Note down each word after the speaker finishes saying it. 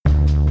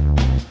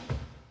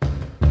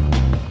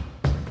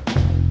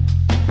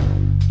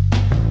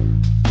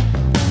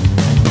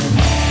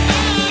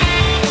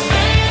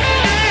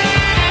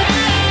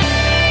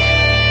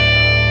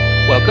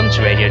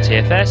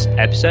TFS,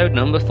 episode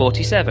number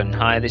 47.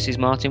 Hi, this is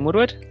Martin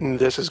Woodward.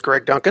 This is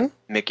Greg Duncan.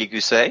 Mickey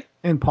Gousset.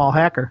 And Paul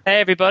Hacker. Hey,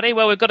 everybody.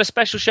 Well, we've got a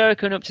special show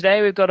coming up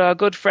today. We've got our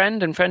good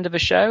friend and friend of the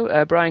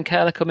show, Brian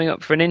Keller, coming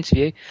up for an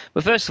interview.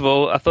 But first of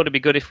all, I thought it'd be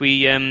good if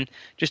we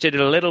just did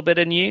a little bit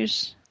of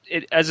news.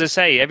 As I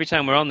say, every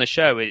time we're on the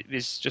show,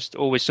 it's just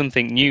always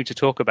something new to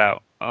talk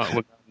about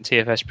with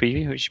TFS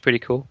Preview, which is pretty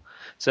cool.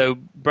 So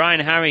Brian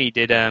Harry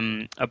did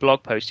a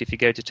blog post. If you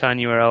go to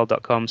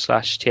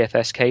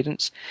tinyurl.com/TFS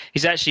Cadence,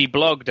 he's actually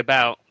blogged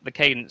about the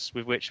cadence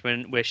with which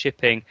we're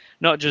shipping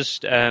not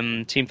just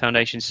Team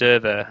Foundation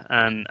Server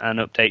and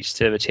updates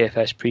to the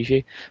TFS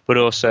Preview, but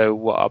also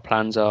what our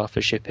plans are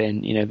for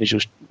shipping,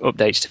 visual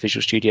updates to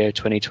Visual Studio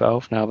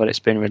 2012 now that it's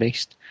been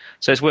released.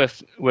 So it's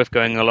worth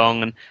going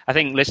along. And I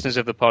think listeners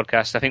of the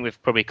podcast, I think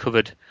we've probably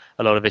covered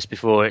a lot of this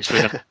before. It's we're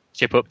going to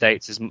ship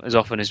updates as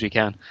often as we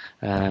can,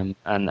 and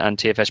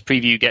TFS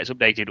Preview gets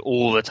updated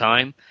all the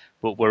time.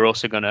 But we're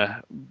also going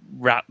to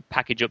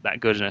package up that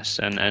goodness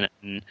and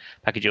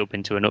package it up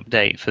into an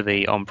update for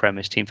the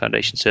on-premise Team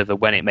Foundation server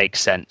when it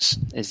makes sense.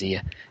 Is the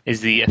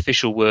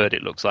official word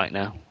it looks like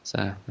now.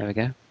 So there we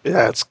go.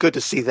 Yeah, it's good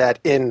to see that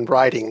in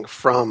writing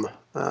from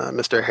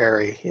Mr.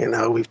 Harry.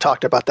 We've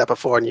talked about that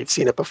before, and you've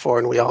seen it before,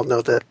 and we all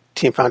know that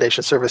Team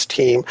Foundation Service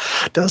team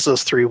does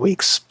those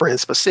 3-week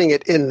sprints. But seeing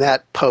it in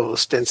that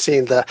post and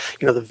seeing the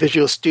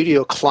Visual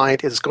Studio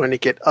client is going to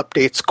get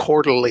updates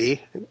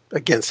quarterly.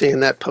 Again, seeing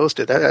that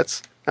posted,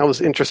 that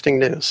was interesting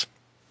news.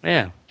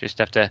 Yeah,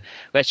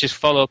 let's just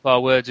follow up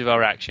our words with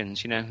our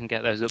actions, and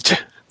get those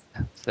updates.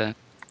 So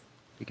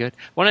be good.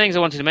 One of the things I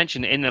wanted to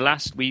mention in the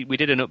last, we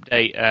did an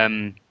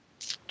update.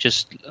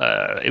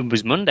 It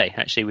was Monday,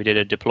 actually. We did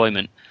a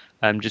deployment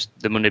just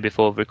the Monday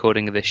before the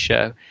recording of this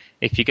show.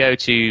 If you go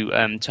to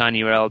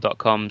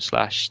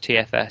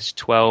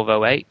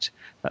tinyurl.com/TFS1208,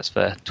 that's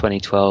for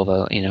 2012,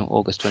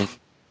 August 20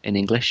 in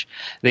English.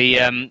 We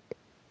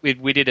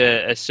did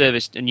a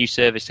new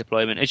service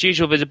deployment. As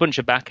usual, there's a bunch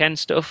of back-end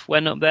stuff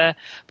went up there,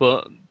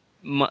 but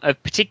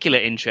of particular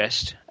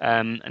interest,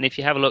 and if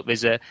you have a look,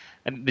 there's a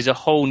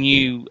whole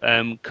new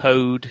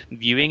code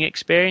viewing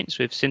experience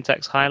with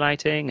syntax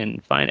highlighting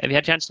and have you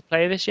had a chance to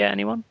play this yet,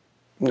 anyone?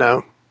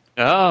 No.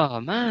 Oh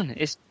man,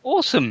 it's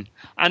awesome.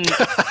 And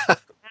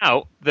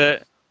out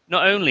that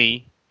not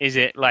only is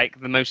it like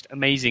the most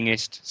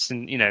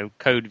amazingest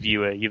code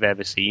viewer you've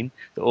ever seen,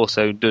 that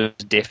also does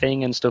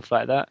diffing and stuff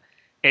like that.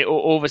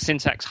 All the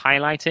syntax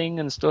highlighting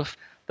and stuff,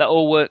 that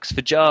all works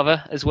for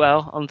Java as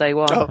well on day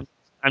one. Oh.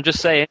 I'm just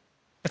saying.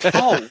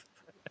 Oh,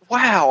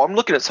 wow. I'm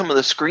looking at some of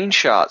the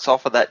screenshots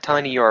off of that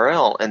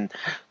tinyurl, and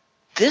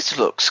this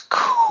looks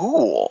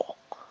cool.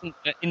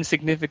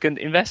 Insignificant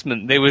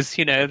investment. There's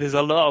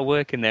a lot of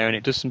work in there, and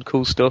it does some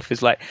cool stuff.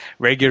 There's like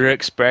regular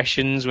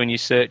expressions when you're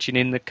searching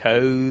in the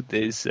code.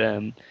 There's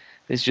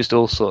just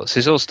all sorts.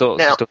 There's all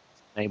sorts of stuff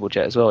in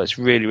EnableJet as well. It's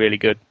really, really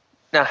good.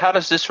 Now, how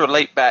does this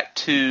relate back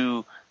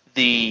to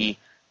the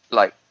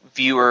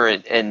viewer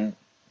and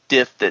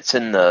diff that's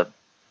in the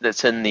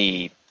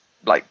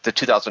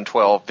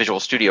 2012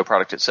 Visual Studio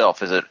product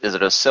itself? Is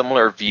it a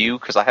similar view?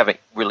 Because I haven't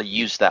really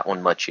used that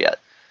one much yet.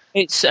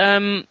 It's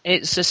a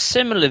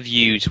similar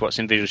view to what's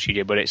in Visual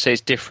Studio, but it's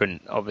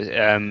different.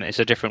 It's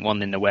a different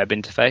one in the web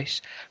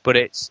interface, but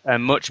it's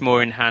much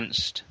more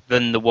enhanced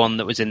than the one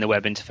that was in the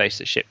web interface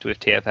that shipped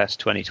with TFS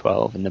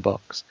 2012 in the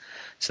box.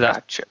 So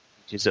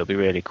that'll be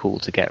really cool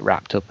to get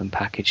wrapped up and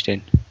packaged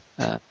in.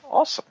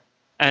 Awesome.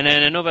 And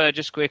then another,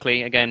 just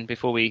quickly again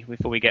before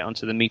we get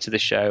onto the meat of the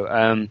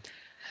show,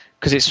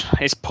 because it's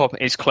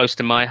close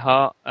to my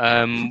heart.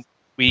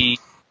 We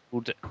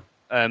called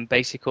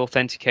basic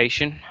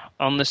authentication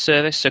on the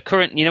service. So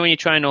when you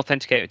try and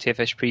authenticate with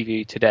TFS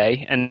Preview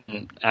today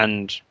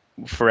and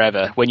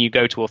forever, when you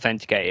go to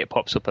authenticate, it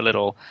pops up a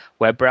little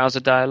web browser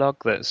dialog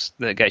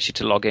that gets you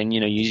to log in,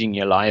 using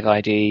your live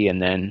ID,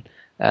 and then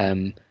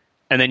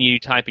you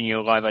type in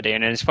your live ID,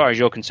 and then as far as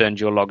you're concerned,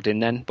 you're logged in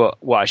then. But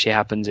what actually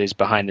happens is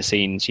behind the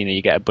scenes,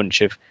 you get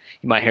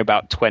you might hear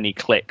about 20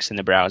 clicks in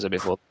the browser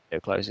before the video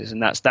closes,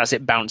 and that's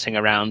it bouncing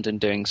around and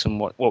doing some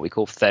what we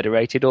call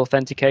federated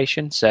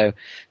authentication. So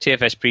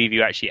TFS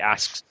Preview actually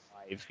asks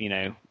live,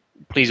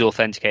 please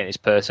authenticate this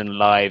person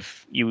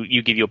live.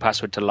 You give your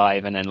password to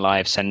live, and then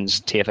live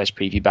sends TFS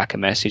Preview back a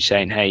message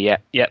saying, hey,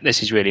 yeah,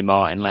 this is really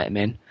Martin, let him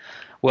in.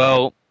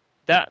 Well,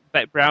 that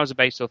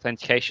browser-based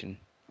authentication,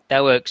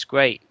 that works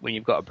great when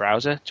you've got a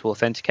browser to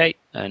authenticate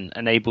and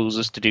enables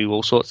us to do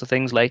all sorts of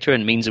things later,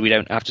 and means that we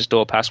don't have to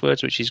store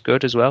passwords, which is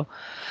good as well.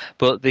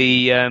 But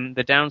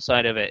the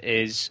downside of it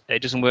is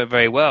it doesn't work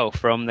very well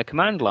from the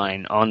command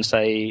line on,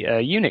 say,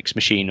 a Unix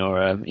machine or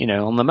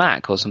on the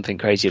Mac or something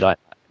crazy like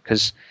that.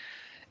 Because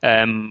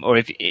or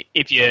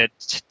if you're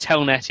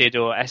telnetted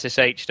or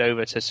SSH'd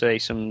over to, say,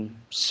 some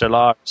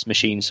Solaris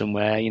machine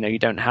somewhere, you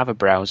don't have a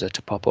browser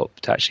to pop up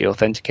to actually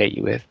authenticate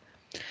you with.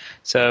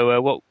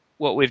 So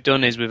what we've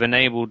done is we've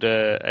enabled,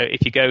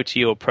 if you go to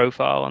your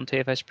profile on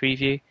TFS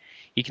Preview,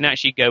 you can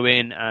actually go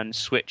in and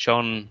switch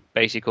on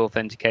basic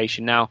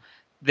authentication. Now,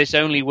 this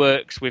only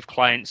works with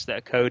clients that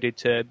are coded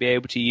to be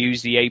able to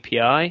use the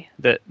API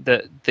that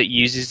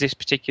uses this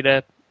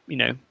particular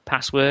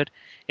password.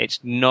 It's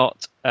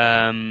not.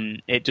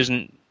 It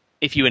doesn't.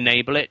 If you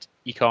enable it,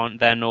 you can't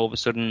then all of a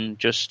sudden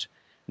just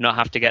not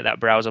have to get that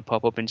browser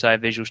pop up inside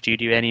Visual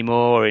Studio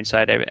anymore or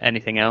inside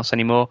anything else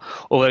anymore.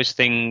 All those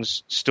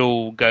things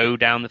still go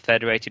down the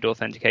federated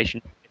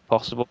authentication if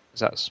possible, because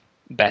that's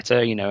better,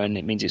 and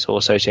it means it's all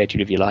associated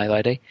with your Live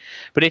ID.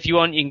 But if you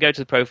want, you can go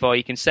to the profile,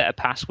 you can set a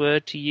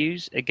password to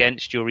use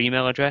against your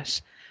email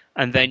address,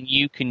 and then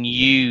you can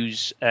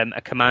use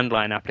a command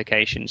line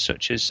application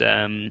such as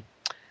the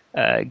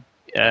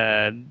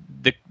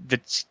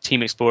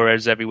Team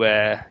Explorers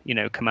Everywhere,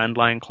 command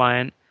line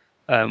client,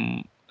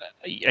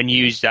 and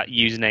use that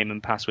username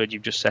and password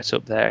you've just set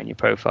up there in your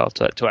profile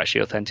to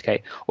actually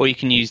authenticate. Or you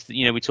can use,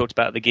 we talked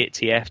about the Git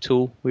TF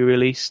tool we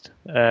released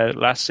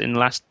in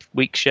last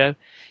week's show.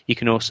 You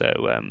can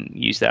also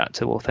use that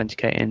to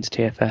authenticate into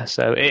TFS.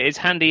 So it's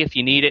handy if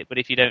you need it, but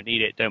if you don't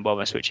need it, don't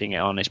bother switching it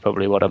on, is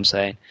probably what I'm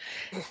saying.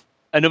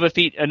 Another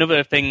thing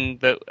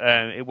that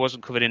it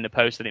wasn't covered in the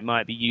post that it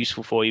might be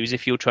useful for you is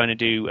if you're trying to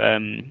do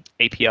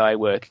API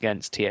work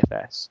against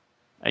TFS,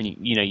 and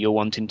you're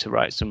wanting to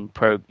write some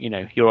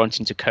you're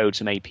wanting to code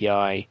some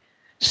API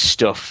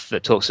stuff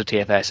that talks to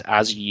TFS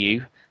as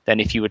you. Then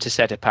if you were to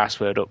set a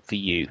password up for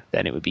you,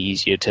 then it would be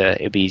easier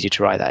to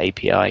write that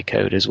API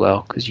code as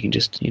well, because you can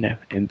just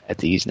embed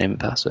the username and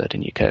password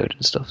in your code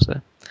and stuff.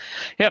 So,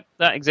 yep,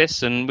 that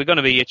exists, and we're going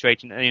to be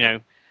iterating.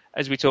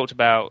 As we talked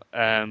about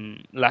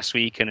last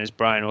week, and as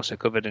Brian also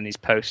covered in his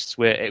posts,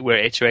 we're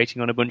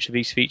iterating on a bunch of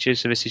these features.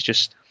 So this is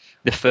just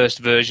the first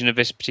version of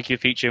this particular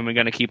feature, and we're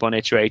going to keep on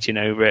iterating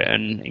over it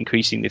and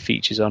increasing the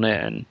features on it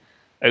and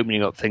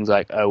opening up things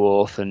like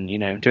OAuth and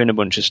doing a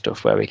bunch of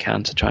stuff where we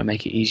can to try and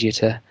make it easier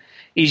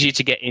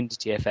to get into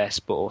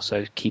TFS, but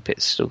also keep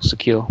it still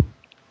secure.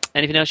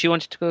 Anything else you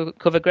wanted to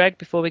cover, Greg,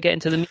 before we get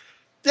into the...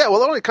 Yeah,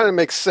 well, it only kind of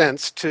makes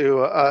sense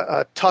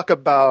to talk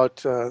about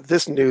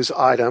this news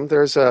item.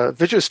 There's a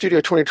Visual Studio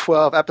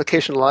 2012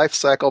 Application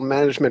Lifecycle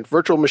Management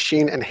Virtual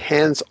Machine and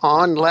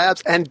Hands-On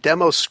Labs and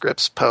Demo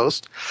Scripts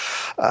post.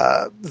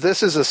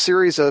 This is a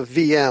series of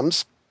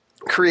VMs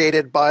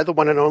created by the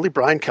one and only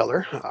Brian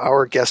Keller,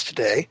 our guest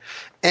today.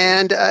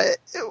 And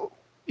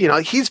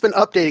he's been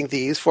updating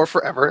these for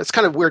forever. It's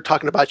kind of weird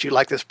talking about you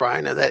like this,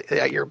 Brian,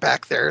 that you're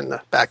back there in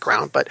the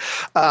background. But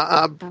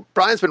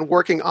Brian's been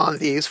working on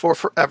these for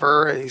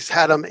forever. He's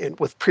had them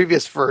with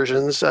previous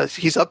versions.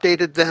 He's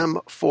updated them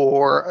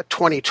for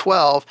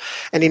 2012.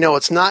 And,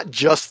 it's not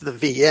just the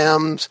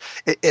VMs.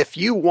 If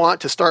you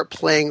want to start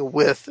playing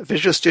with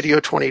Visual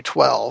Studio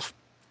 2012,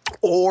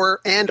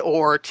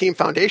 or Team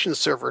Foundation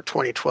Server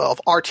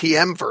 2012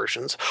 RTM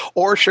versions,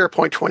 or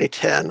SharePoint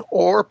 2010,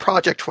 or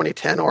Project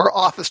 2010, or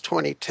Office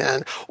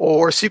 2010,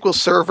 or SQL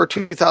Server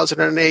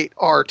 2008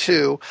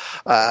 R2.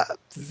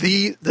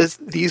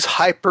 These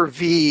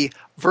Hyper-V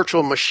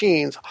virtual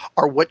machines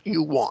are what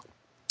you want.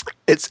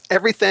 It's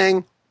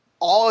everything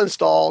all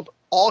installed,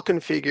 all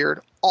configured,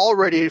 all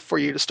ready for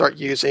you to start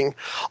using,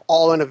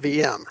 all in a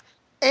VM.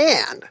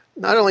 And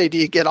not only do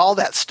you get all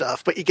that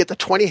stuff, but you get the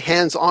 20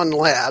 hands-on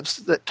labs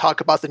that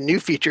talk about the new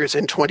features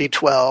in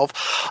 2012,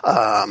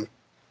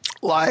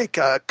 like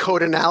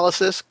code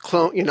analysis,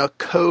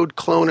 code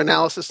clone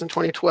analysis in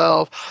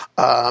 2012,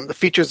 the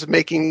features of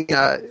making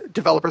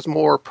developers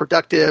more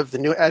productive, the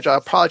new agile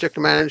project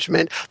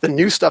management, the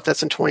new stuff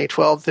that's in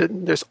 2012.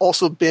 There's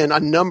also been a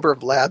number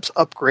of labs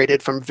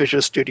upgraded from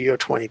Visual Studio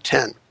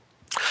 2010.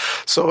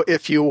 So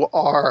if you've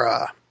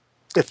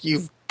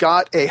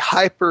got a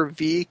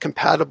Hyper-V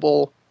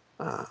compatible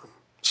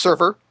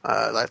server,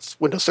 that's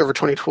Windows Server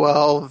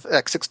 2012,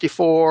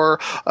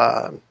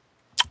 x64,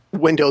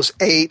 Windows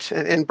 8,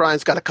 and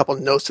Brian's got a couple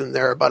of notes in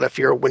there about if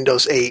you're a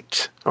Windows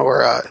 8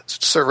 or a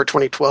Server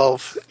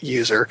 2012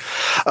 user.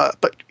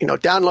 But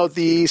download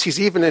these. He's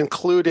even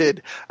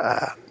included,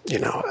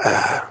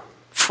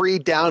 free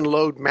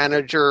download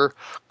manager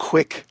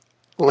quick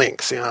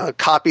links.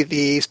 Copy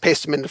these,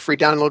 paste them into free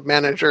download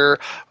manager.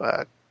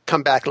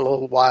 Come back in a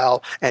little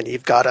while, and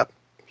you've got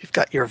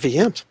your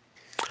VMs.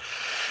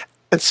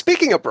 And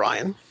speaking of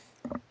Brian,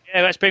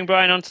 let's bring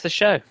Brian onto the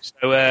show.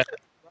 So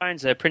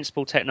Brian's a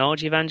principal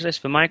technology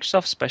evangelist for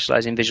Microsoft,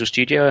 specializing in Visual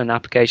Studio and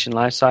application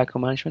lifecycle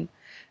management.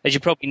 As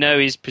you probably know,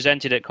 he's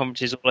presented at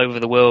conferences all over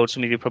the world.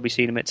 Some of you have probably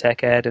seen him at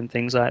TechEd and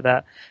things like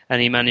that.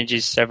 And he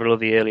manages several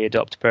of the early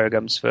adopter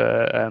programs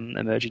for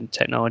emerging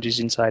technologies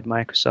inside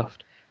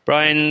Microsoft.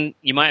 Brian,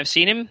 you might have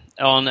seen him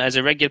as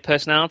a regular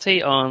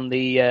personality on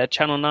the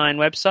Channel 9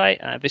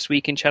 website. This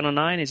Week in Channel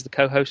 9 is the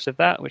co-host of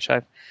that, which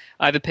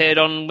I've appeared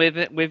on with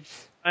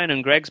Brian,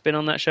 and Greg's been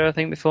on that show, I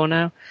think, before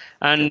now.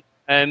 And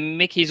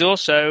Mickey's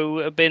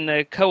also been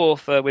a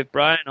co-author with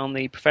Brian on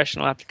the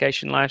Professional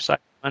Application Lifecycle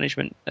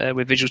Management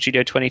with Visual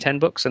Studio 2010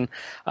 books, and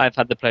I've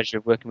had the pleasure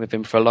of working with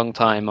him for a long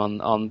time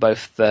on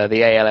both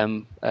the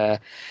ALM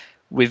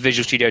with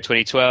Visual Studio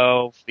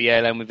 2012, the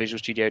ALM with Visual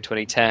Studio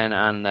 2010,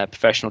 and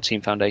Professional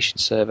Team Foundation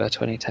Server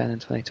 2010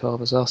 and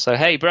 2012 as well. So,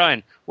 hey,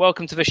 Brian,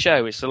 welcome to the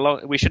show. We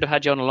should have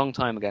had you on a long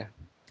time ago.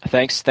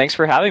 Thanks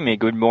for having me.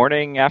 Good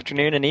morning,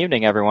 afternoon, and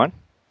evening, everyone.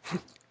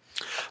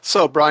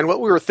 So, Brian,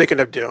 what we were thinking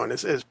of doing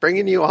is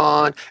bringing you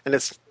on, and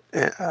it's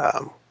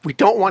we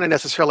don't want to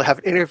necessarily have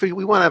an interview.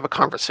 We want to have a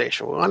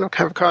conversation. We want to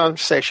have a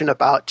conversation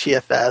about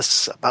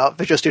TFS, about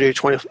Visual Studio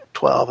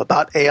 2012,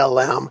 about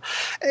ALM,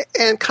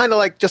 and kind of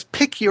like just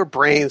pick your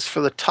brains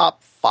for the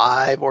top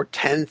 5 or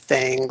 10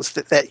 things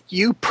that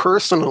you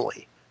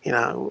personally,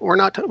 we're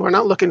not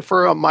looking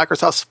for a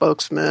Microsoft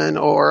spokesman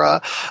or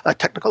a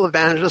technical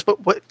evangelist,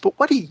 but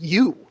what do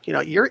you,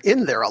 you're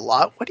in there a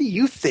lot. What do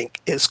you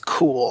think is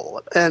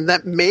cool? And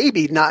that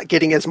maybe not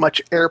getting as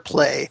much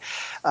airplay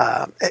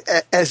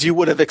as you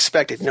would have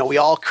expected. We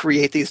all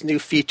create these new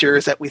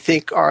features that we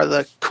think are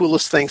the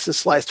coolest things in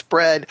sliced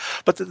bread,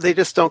 but they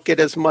just don't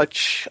get as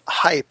much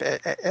hype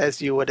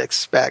as you would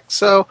expect.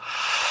 So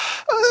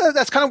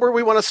that's kind of where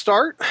we want to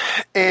start.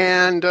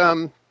 And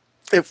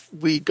if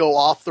we go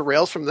off the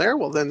rails from there,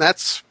 well, then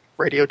that's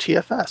Radio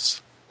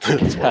TFS.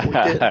 That's what we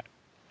did.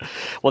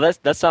 Well,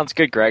 that sounds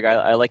good, Greg.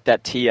 I like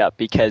that tee up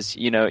because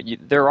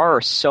there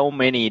are so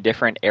many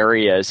different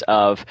areas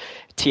of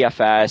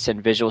TFS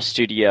and Visual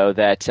Studio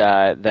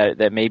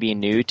that may be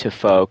new to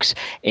folks,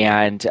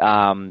 and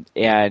I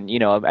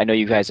know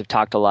you guys have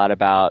talked a lot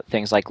about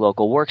things like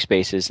local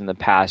workspaces in the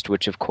past,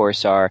 which of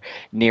course are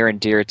near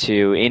and dear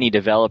to any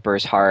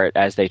developer's heart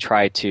as they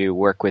try to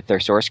work with their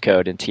source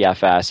code in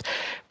TFS.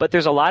 But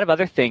there's a lot of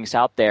other things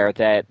out there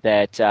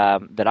that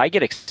I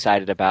get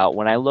excited about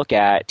when I look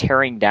at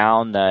tearing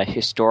down the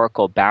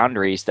historical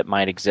boundaries that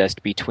might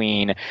exist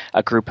between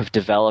a group of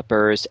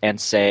developers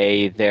and,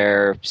 say,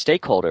 their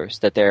stakeholders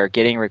that they're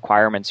getting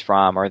requirements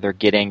from or they're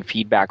getting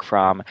feedback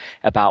from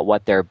about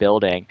what they're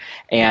building.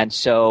 And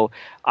so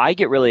I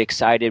get really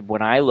excited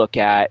when I look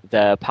at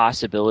the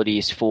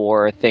possibilities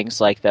for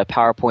things like the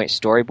PowerPoint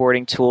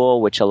storyboarding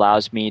tool, which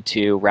allows me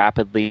to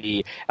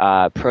rapidly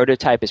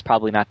prototype is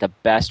probably not the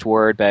best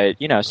word, but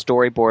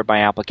storyboard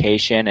my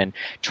application and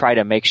try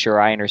to make sure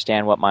I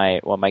understand what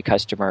my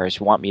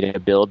customers want me to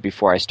build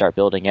before I start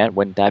building it.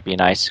 Wouldn't that be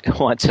nice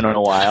once in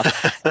a while?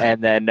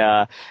 and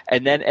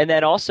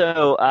then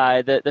also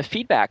the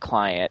feedback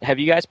client. Have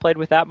you guys played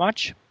with that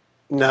much?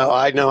 No,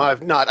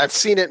 I've not. I've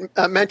seen it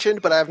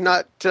mentioned, but I have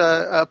not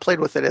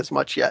played with it as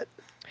much yet.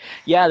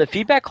 Yeah, the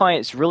feedback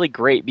client is really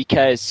great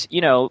because,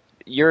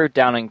 you're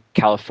down in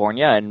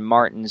California and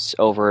Martin's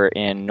over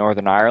in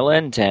Northern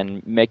Ireland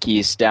and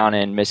Mickey's down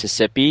in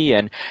Mississippi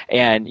and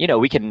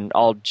we can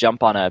all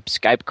jump on a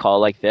Skype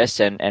call like this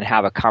and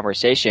have a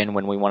conversation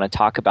when we want to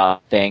talk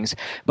about things.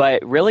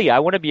 But really, I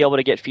want to be able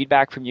to get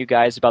feedback from you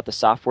guys about the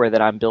software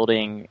that I'm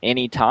building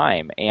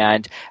anytime.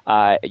 And,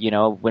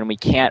 when we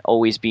can't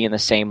always be in the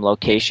same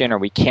location or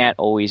we can't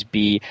always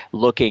be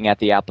looking at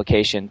the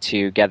application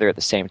together at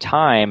the same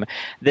time,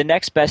 the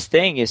next best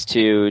thing is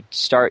to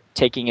start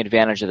taking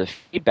advantage of the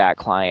feedback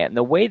client. And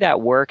the way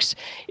that works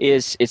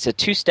is it's a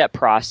 2-step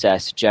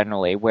process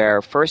generally,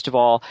 where first of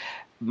all,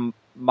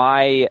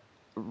 my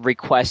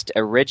request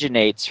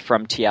originates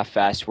from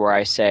TFS where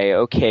I say,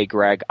 okay,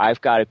 Greg,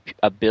 I've got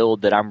a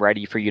build that I'm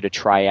ready for you to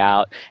try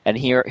out, and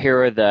here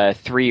are the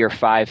 3 or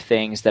 5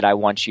 things that I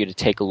want you to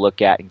take a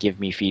look at and give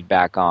me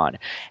feedback on.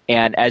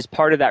 And as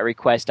part of that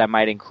request, I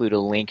might include a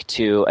link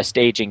to a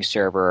staging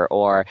server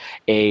or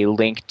a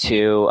link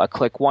to a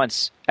click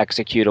once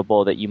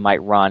executable that you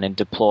might run and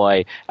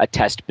deploy a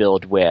test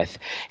build with.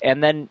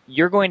 And then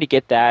you're going to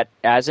get that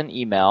as an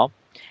email.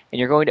 And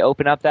you're going to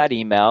open up that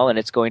email, and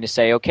it's going to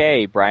say,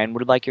 okay, Brian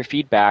would like your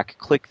feedback.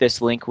 Click this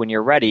link when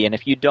you're ready. And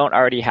if you don't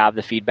already have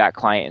the feedback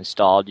client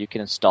installed, you can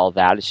install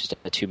that. It's just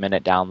a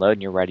 2-minute download,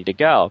 and you're ready to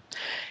go.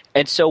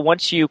 And so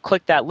once you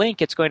click that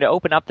link, it's going to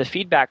open up the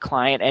feedback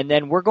client, and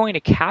then we're going to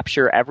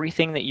capture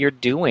everything that you're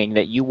doing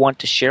that you want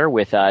to share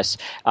with us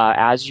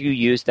as you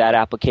use that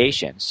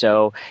application.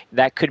 So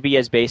that could be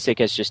as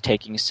basic as just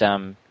taking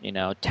some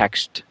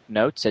text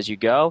notes as you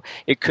go.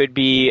 It could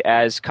be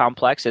as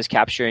complex as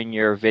capturing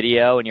your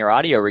video and your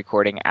audio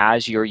recording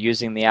as you're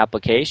using the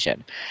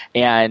application.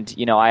 And,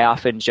 I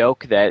often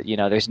joke that,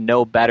 there's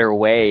no better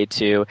way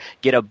to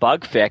get a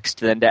bug fixed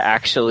than to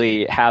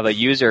actually have a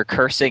user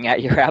cursing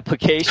at your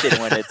application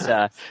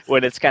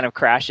when it's kind of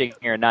crashing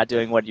or not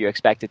doing what you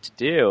expect it to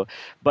do.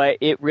 But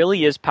it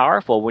really is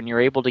powerful when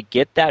you're able to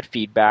get that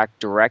feedback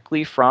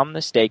directly from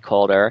the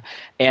stakeholder.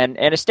 And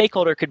a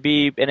stakeholder could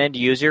be an end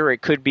user,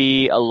 it could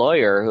be a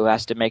lawyer who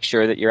has to make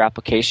sure that your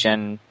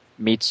application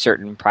meets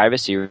certain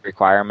privacy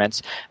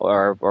requirements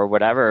or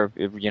whatever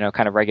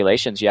kind of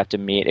regulations you have to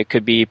meet. It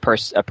could be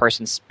a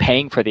person's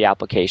paying for the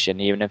application,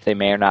 even if they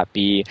may or not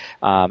be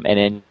an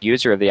end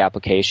user of the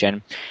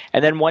application.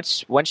 And then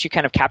once you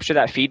kind of capture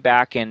that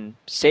feedback and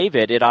save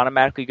it, it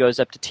automatically goes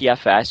up to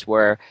TFS,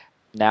 where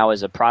now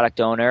as a product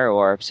owner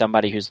or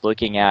somebody who's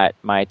looking at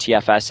my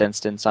TFS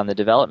instance on the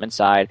development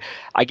side,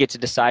 I get to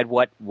decide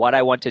what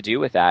I want to do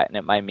with that. And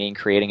it might mean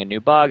creating a new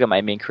bug, it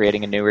might mean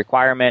creating a new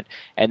requirement.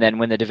 And then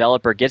when the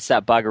developer gets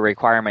that bug or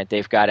requirement,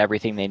 they've got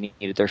everything they need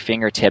at their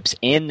fingertips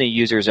in the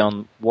user's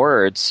own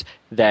words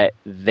that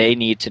they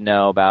need to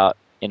know about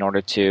in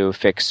order to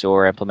fix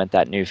or implement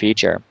that new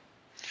feature.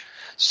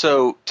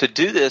 So to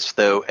do this,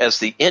 though, as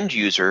the end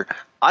user,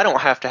 I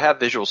don't have to have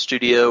Visual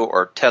Studio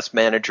or Test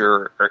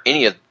Manager or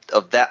any of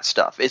of that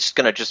stuff. It's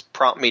going to just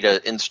prompt me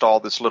to install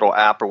this little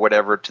app or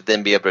whatever to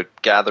then be able to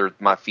gather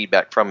my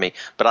feedback from me.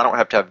 But I don't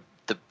have to have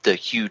the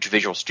huge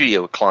Visual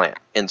Studio client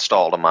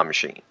installed on my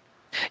machine.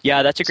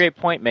 Yeah, that's a great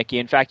point, Mickey.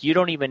 In fact, you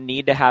don't even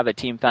need to have a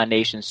Team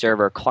Foundation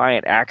Server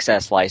client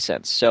access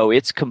license, so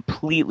it's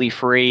completely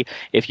free.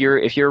 If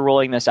you're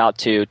rolling this out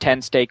to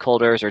 10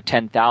 stakeholders or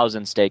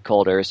 10,000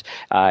 stakeholders,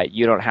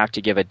 you don't have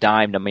to give a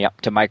dime to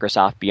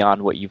Microsoft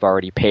beyond what you've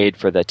already paid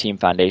for the Team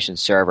Foundation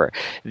Server.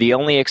 The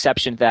only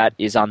exception to that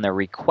is on the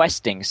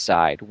requesting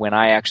side. When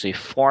I actually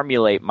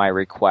formulate my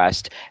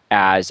request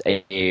as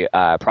a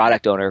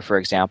product owner, for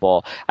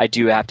example, I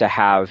do have to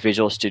have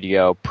Visual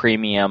Studio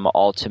Premium,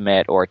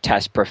 Ultimate, or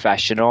Test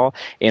Professional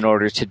in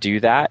order to do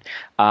that.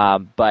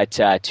 But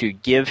to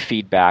give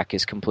feedback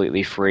is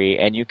completely free.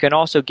 And you can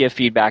also give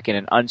feedback in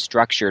an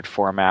unstructured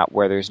format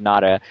where there's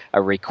not a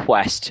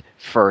request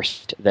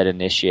first that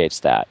initiates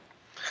that.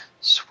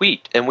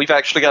 Sweet. And we've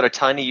actually got a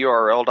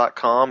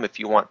tinyurl.com if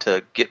you want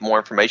to get more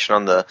information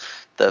on the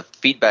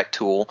feedback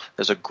tool.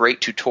 There's a great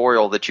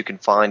tutorial that you can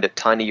find at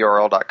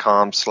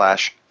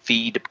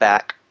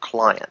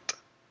tinyurl.com/feedbackclient.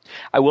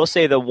 I will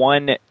say the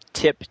one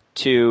tip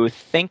to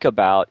think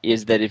about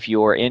is that if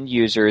your end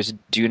users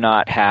do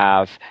not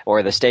have,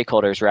 or the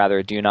stakeholders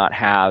rather, do not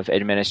have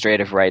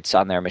administrative rights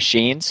on their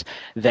machines,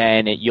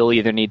 then you'll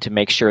either need to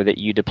make sure that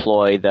you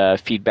deploy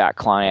the feedback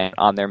client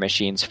on their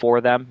machines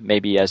for them,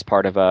 maybe as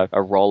part of a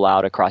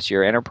rollout across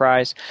your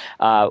enterprise,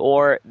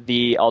 or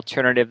the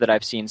alternative that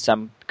I've seen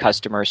some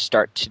customers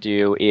start to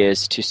do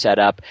is to set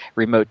up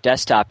remote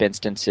desktop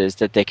instances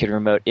that they can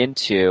remote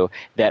into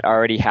that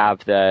already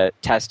have the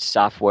test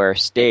software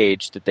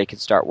stage that they can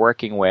start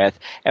working with,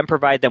 and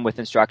provide them with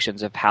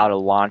instructions of how to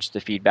launch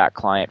the feedback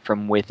client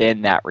from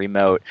within that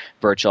remote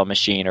virtual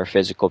machine or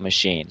physical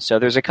machine. So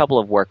there's a couple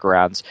of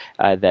workarounds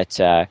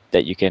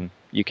that you can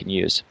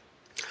use.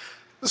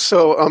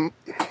 So,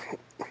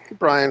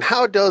 Brian,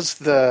 how does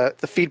the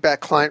feedback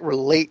client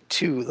relate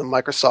to the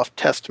Microsoft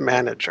Test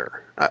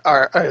Manager?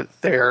 Are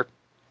they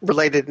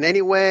related in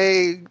any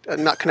way?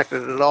 Not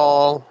connected at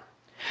all?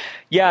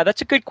 Yeah,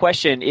 that's a good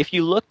question. If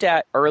you looked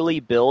at early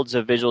builds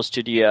of Visual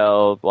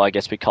Studio, well, I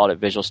guess we called it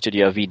Visual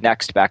Studio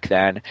VNext back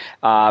then,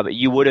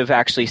 you would have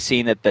actually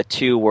seen that the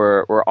two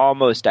were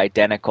almost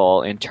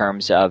identical in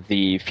terms of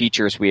the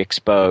features we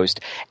exposed.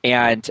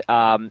 And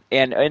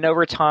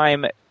over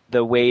time,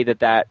 the way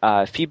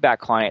that feedback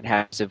client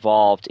has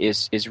evolved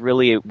is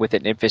really with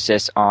an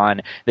emphasis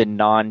on the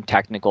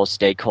non-technical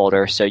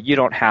stakeholder. So you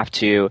don't have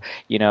to,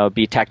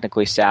 be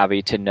technically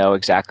savvy to know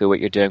exactly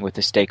what you're doing with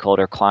the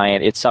stakeholder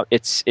client. It's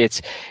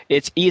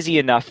easy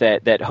enough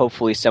that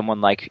hopefully someone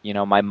like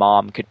my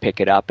mom could pick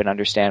it up and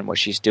understand what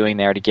she's doing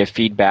there to give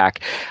feedback.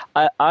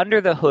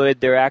 Under the hood,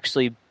 they're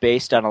actually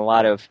based on a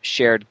lot of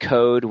shared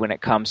code when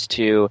it comes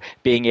to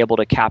being able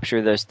to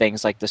capture those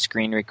things like the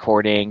screen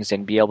recordings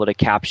and be able to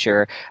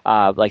capture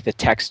like the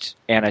text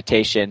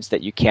annotations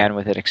that you can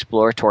with an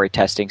exploratory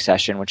testing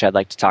session, which I'd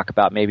like to talk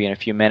about maybe in a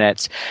few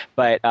minutes.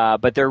 But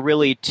they're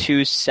really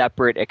two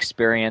separate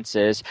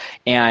experiences,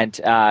 and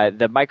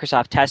the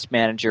Microsoft Test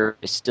Manager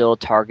is still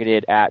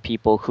targeted at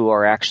people who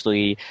are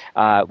actually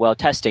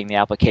testing the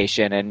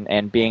application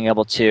and being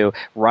able to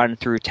run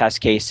through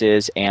test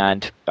cases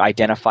and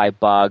identify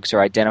bugs or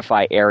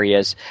identify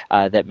areas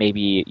that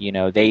maybe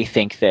they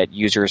think that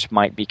users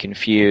might be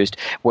confused.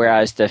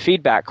 Whereas the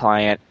feedback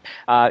client,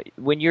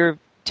 when you're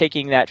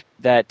taking that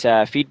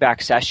feedback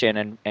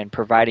session and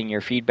providing your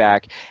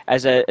feedback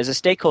as a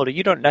stakeholder,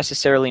 you don't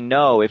necessarily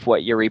know if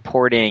what you're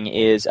reporting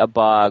is a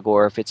bug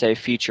or if it's a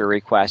feature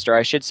request, or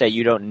I should say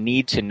you don't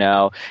need to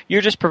know.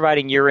 You're just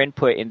providing your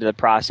input into the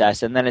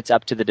process, and then it's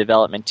up to the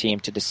development team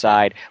to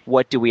decide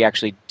what do we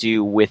actually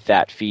do with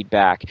that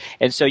feedback.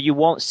 And so you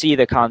won't see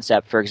the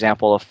concept, for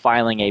example, of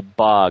filing a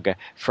bug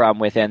from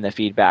within the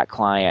feedback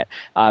client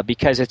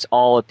because it's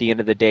all at the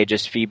end of the day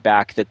just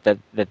feedback that the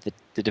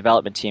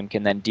development team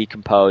can then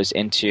decompose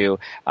into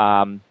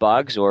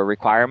bugs or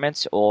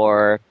requirements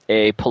or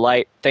a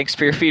polite thanks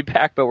for your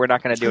feedback, but we're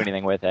not going to do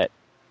anything with it.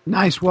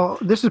 Nice. Well,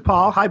 this is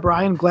Paul. Hi,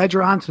 Brian. Glad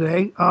you're on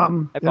today. I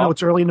know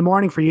it's early in the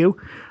morning for you.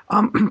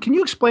 Can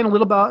you explain a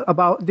little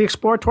about the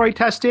exploratory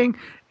testing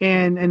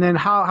and then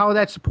how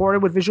that's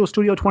supported with Visual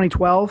Studio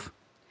 2012?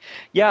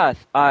 Yeah,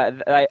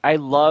 I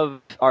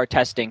love our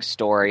testing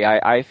story.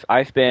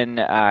 I've been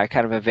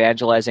kind of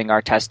evangelizing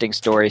our testing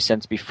story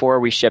since before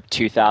we shipped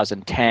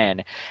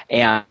 2010,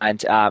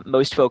 and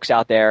most folks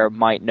out there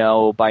might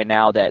know by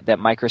now that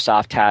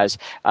Microsoft has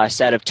a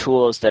set of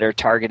tools that are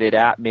targeted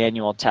at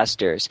manual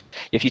testers.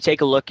 If you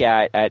take a look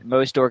at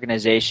most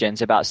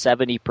organizations, about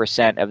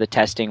 70% of the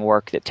testing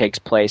work that takes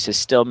place is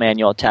still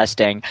manual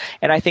testing,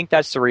 and I think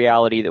that's the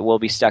reality that we'll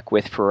be stuck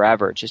with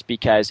forever, just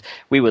because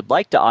we would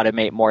like to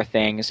automate more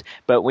things.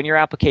 But when your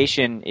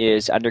application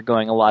is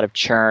undergoing a lot of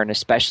churn,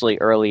 especially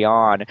early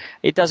on,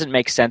 it doesn't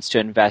make sense to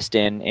invest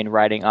in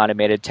writing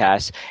automated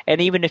tests.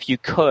 And even if you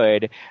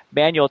could,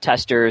 manual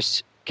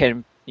testers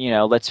can,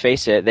 let's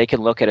face it, they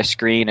can look at a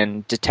screen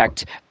and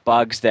detect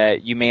bugs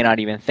that you may not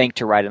even think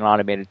to write an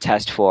automated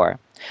test for.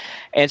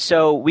 And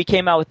so we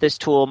came out with this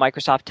tool,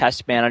 Microsoft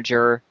Test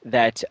Manager,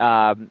 that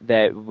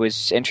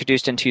was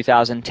introduced in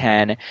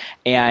 2010,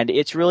 and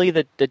it's really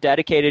the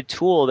dedicated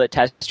tool that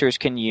testers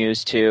can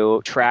use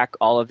to track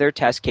all of their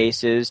test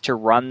cases, to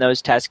run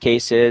those test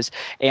cases,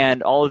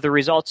 and all of the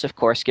results, of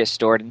course, get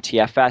stored in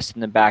TFS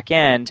in the back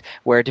end,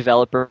 where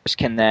developers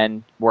can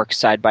then work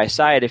side by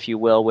side, if you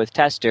will, with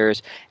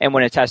testers. And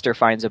when a tester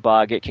finds a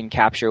bug, it can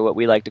capture what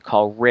we like to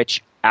call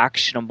rich,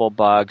 actionable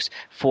bugs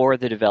for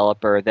the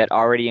developer that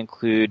already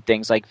include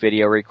things like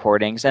video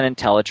recordings and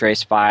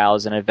IntelliTrace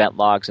files and event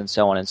logs and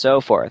so on and so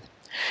forth.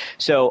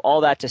 So all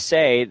that to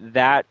say,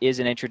 that is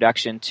an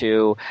introduction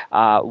to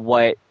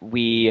what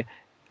we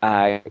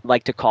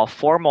like to call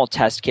formal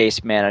test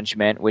case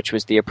management, which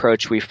was the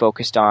approach we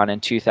focused on in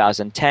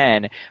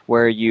 2010,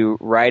 where you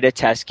write a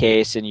test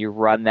case and you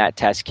run that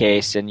test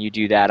case, and you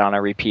do that on a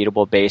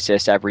repeatable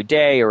basis every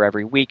day or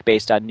every week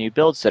based on new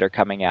builds that are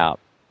coming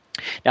out.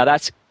 Now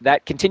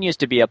that continues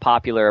to be a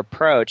popular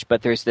approach,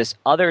 but there's this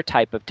other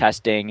type of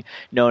testing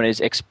known as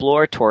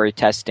exploratory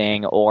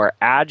testing or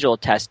agile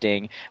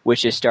testing,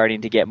 which is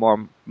starting to get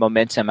more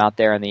momentum out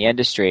there in the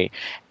industry.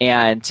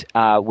 And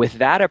with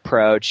that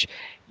approach,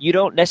 you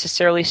don't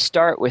necessarily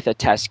start with a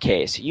test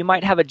case. You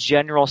might have a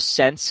general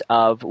sense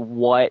of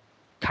what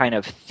kind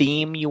of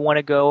theme you want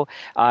to go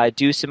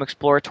do some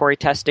exploratory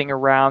testing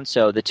around.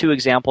 So the two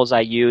examples I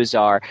use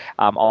are,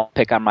 I'll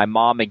pick on my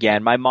mom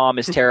again. My mom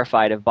is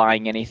terrified of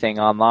buying anything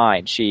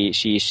online.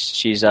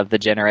 She's of the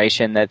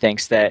generation that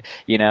thinks that,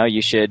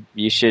 you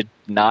should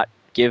not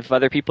give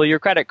other people your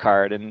credit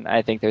card, and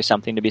I think there's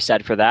something to be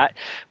said for that.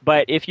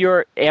 But if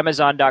you're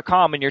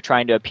Amazon.com and you're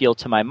trying to appeal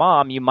to my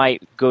mom, you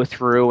might go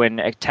through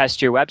and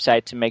test your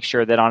website to make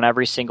sure that on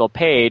every single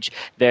page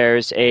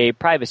there's a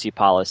privacy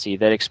policy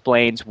that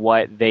explains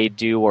what they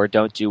do or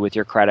don't do with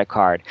your credit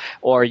card.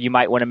 Or you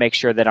might want to make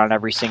sure that on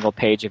every single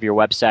page of your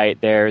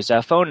website there's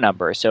a phone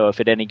number. So if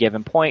at any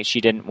given point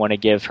she didn't want to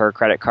give her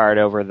credit card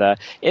over the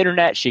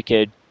internet, she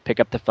could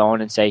pick up the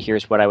phone and say,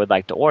 here's what I would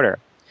like to order.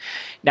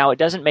 Now, it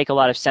doesn't make a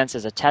lot of sense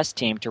as a test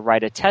team to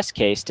write a test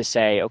case to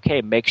say,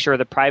 okay, make sure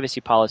the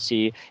privacy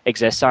policy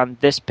exists on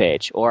this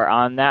page or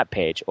on that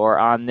page or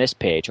on this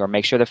page, or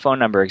make sure the phone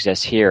number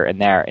exists here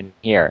and there and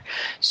here.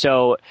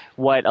 So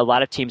what a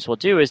lot of teams will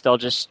do is they'll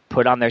just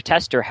put on their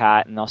tester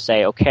hat and they'll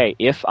say, okay,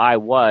 if I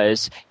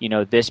was,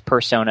 this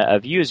persona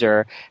of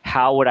user,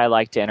 how would I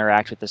like to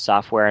interact with the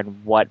software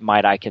and what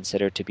might I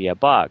consider to be a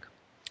bug?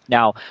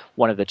 Now,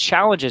 one of the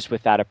challenges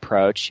with that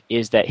approach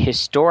is that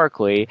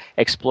historically,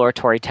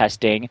 exploratory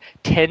testing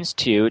tends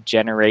to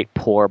generate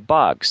poor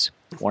bugs.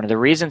 One of the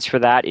reasons for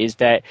that is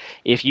that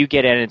if you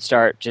get in and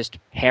start just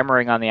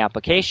hammering on the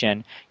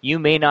application, you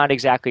may not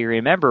exactly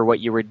remember what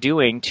you were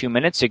doing 2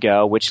 minutes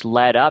ago, which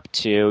led up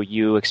to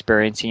you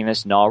experiencing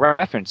this null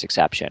reference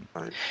exception.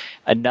 Right.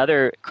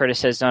 Another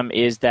criticism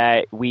is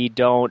that we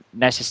don't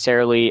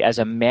necessarily, as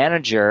a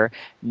manager,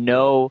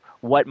 know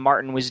what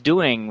Martin was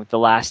doing the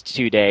last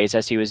 2 days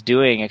as he was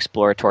doing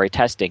exploratory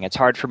testing. It's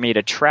hard for me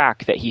to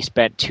track that he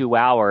spent 2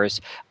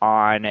 hours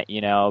on,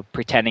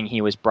 pretending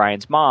he was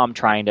Brian's mom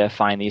trying to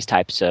find these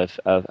types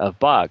of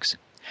bugs.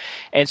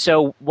 And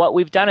so what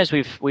we've done is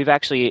we've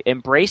actually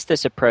embraced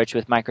this approach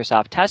with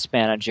Microsoft Test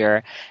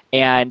Manager,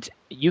 and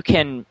you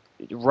can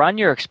run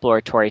your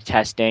exploratory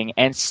testing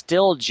and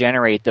still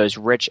generate those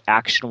rich,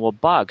 actionable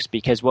bugs,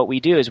 because what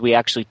we do is we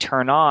actually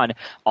turn on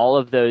all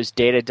of those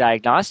data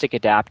diagnostic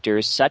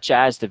adapters, such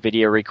as the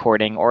video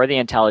recording or the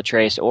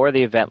IntelliTrace or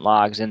the event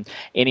logs, and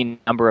any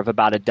number of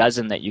about a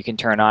dozen that you can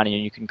turn on, and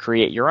you can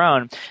create your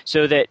own,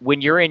 so that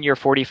when you're in your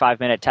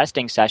 45-minute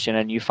testing session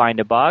and you find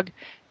a bug,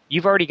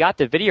 you've already got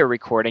the video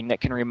recording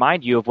that can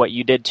remind you of what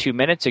you did 2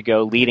 minutes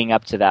ago leading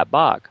up to that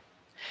bug.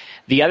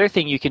 The other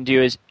thing you can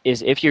do is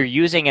if you're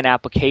using an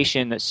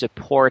application that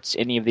supports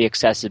any of the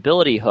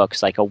accessibility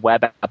hooks, like a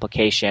web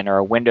application or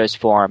a Windows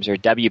Forms or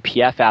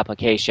WPF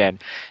application,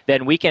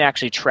 then we can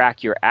actually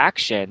track your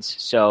actions.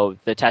 So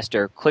the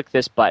tester, click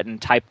this button,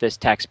 type this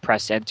text,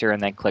 press enter,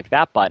 and then click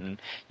that button.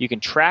 You can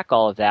track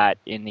all of that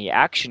in the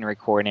action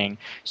recording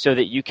so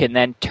that you can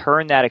then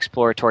turn that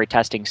exploratory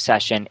testing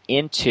session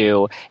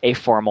into a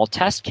formal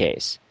test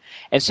case.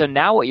 And so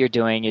now what you're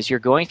doing is you're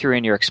going through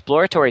in your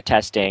exploratory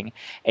testing,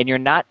 and you're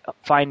not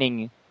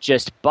finding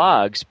just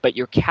bugs, but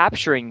you're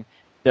capturing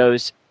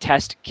those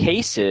test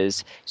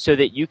cases so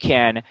that you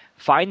can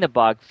find the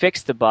bug,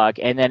 fix the bug,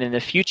 and then in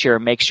the future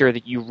make sure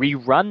that you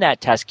rerun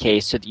that test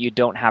case so that you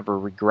don't have a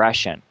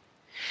regression.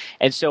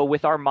 And so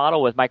with our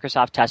model with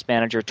Microsoft Test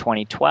Manager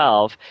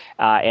 2012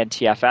 and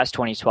TFS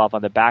 2012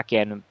 on the back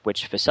end,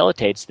 which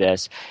facilitates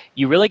this,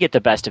 you really get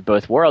the best of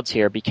both worlds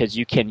here, because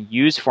you can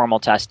use formal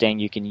testing,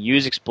 you can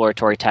use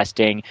exploratory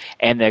testing,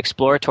 and the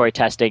exploratory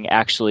testing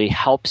actually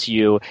helps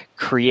you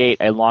create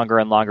a longer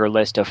and longer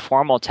list of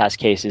formal test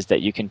cases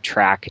that you can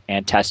track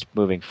and test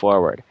moving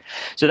forward.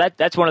 So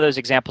that's one of those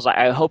examples.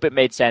 I hope it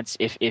made sense.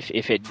 If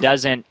it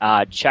doesn't,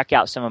 check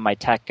out some of my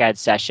Tech Guide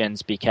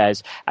sessions,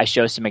 because I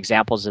show some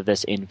examples of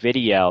this in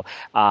video.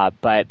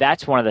 But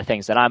that's one of the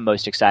things that I'm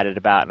most excited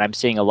about, and I'm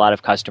seeing a lot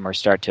of customers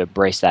start to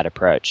embrace that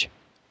approach.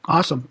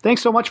 Awesome.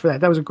 Thanks so much for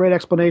that. That was a great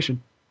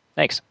explanation.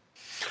 Thanks.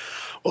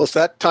 Well, it's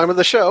that time of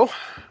the show.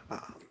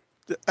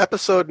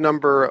 Episode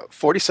number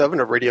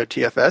 47 of Radio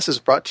TFS is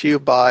brought to you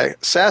by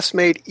SaaS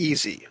Made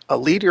Easy, a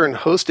leader in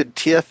hosted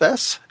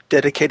TFS,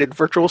 dedicated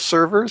virtual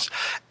servers,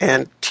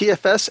 and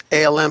TFS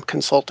ALM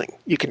consulting.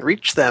 You can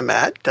reach them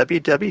at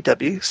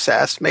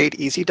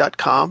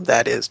www.saasmadeeasy.com.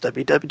 That is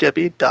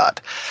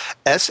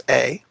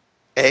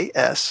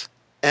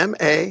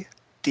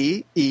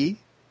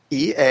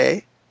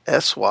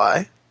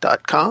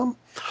www.saasmadeeasy.com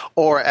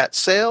or at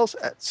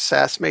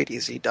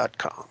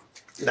sales@saasmadeeasy.com.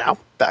 Now,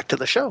 back to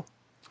the show.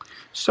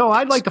 So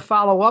I'd like to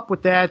follow up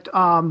with that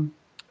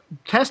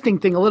testing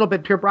thing a little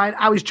bit here, Brian.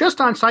 I was just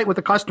on site with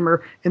a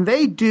customer, and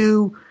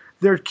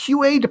their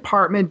QA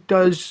department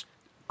does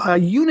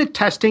unit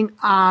testing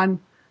on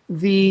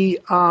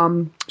the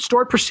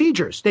stored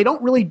procedures. They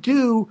don't really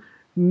do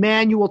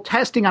manual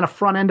testing on a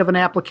front end of an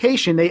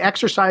application. They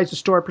exercise the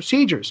stored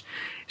procedures.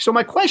 So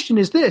my question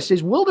is this,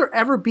 will there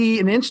ever be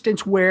an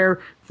instance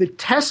where the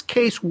test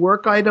case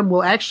work item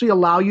will actually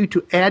allow you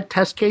to add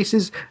test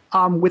cases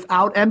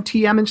without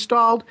MTM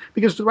installed?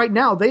 Because right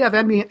now they have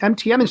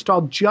MTM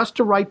installed just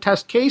to write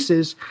test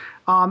cases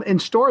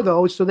and store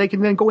those so they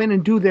can then go in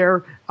and do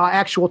their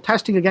actual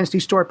testing against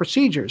these stored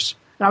procedures.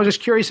 And I was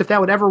just curious if that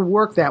would ever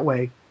work that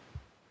way.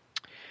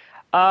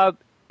 I'm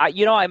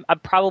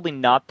probably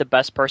not the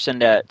best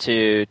person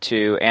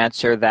to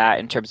answer that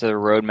in terms of the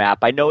roadmap.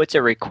 I know it's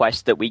a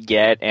request that we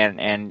get,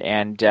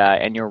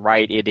 and you're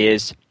right. It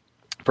is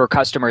for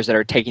customers that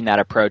are taking that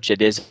approach.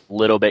 It is a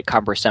little bit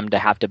cumbersome to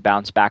have to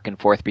bounce back and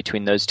forth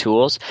between those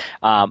tools.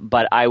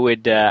 But I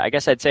would, I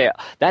guess, I'd say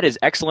that is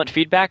excellent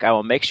feedback. I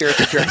will make sure it's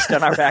addressed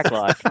on our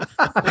backlog.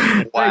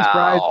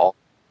 Wow.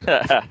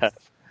 Thanks, Brian.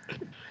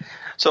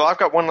 So I've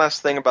got one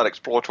last thing about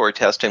exploratory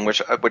testing,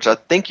 which I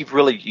think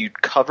you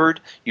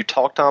covered, you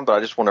talked on, but I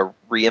just want to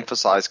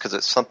reemphasize because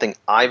it's something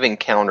I've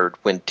encountered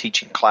when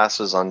teaching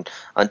classes on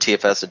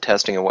TFS and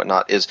testing and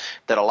whatnot, is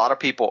that a lot of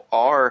people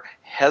are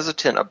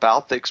hesitant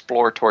about the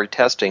exploratory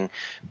testing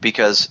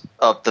because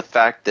of the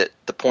fact that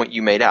the point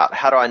you made out.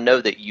 How do I know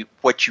that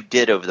what you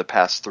did over the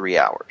past 3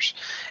 hours?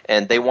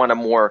 And they want a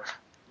more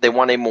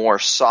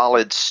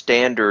solid,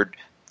 standard,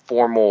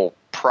 formal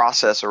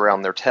process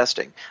around their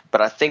testing.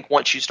 But I think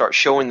once you start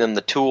showing them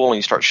the tool and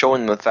you start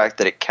showing them the fact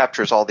that it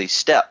captures all these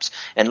steps,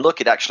 and look,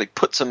 it actually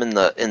puts them in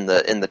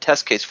the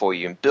test case for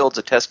you and builds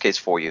a test case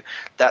for you,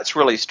 that's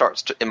really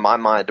starts to, in my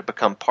mind, to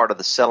become part of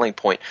the selling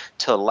point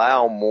to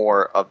allow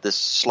more of this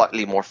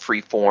slightly more free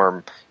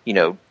form,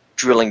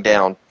 drilling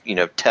down,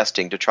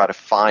 testing to try to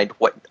find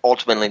what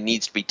ultimately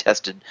needs to be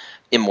tested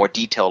in more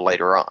detail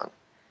later on.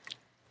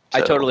 I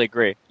totally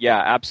agree. Yeah,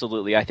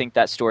 absolutely. I think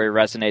that story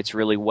resonates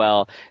really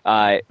well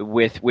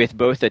with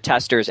both the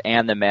testers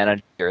and the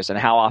managers. And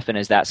how often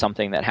is that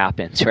something that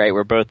happens, right?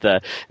 Where both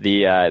the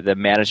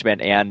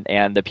management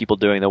and the people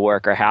doing the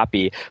work are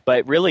happy.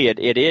 But really,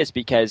 it is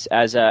because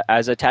as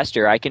a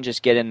tester, I can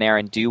just get in there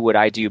and do what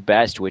I do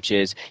best, which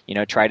is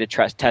try to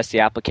test the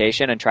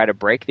application and try to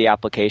break the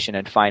application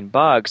and find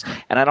bugs.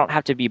 And I don't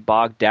have to be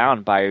bogged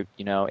down by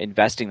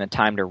investing the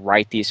time to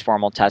write these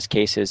formal test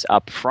cases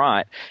up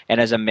front.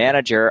 And as a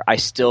manager, I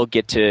still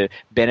get to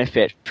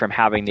benefit from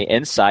having the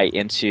insight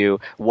into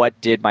what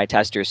did my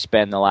testers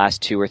spend the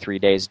last 2 or 3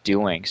 days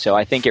doing. So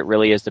I think it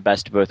really is the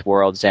best of both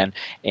worlds. And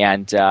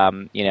it's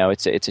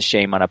a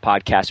shame on a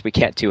podcast we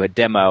can't do a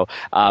demo.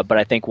 But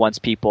I think once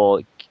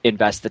people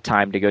invest the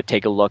time to go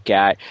take a look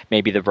at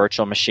maybe the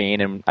virtual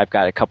machine, and I've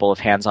got a couple of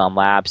hands-on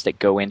labs that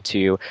go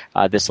into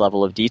this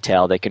level of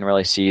detail, they can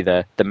really see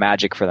the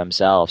magic for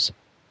themselves.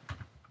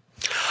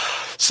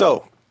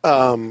 So,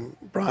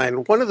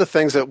 Brian, one of the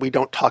things that we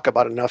don't talk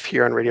about enough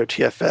here on Radio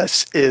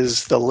TFS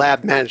is the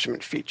lab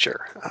management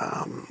feature.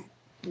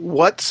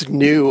 What's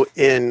new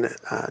in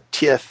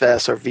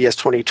TFS or VS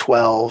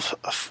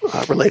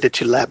 2012 related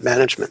to lab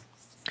management?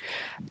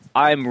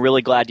 I'm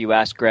really glad you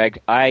asked, Greg.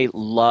 I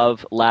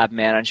love lab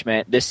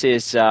management. This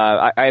is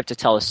I have to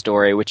tell a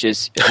story, which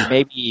is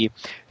maybe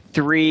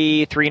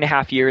three and a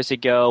half years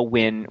ago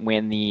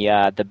when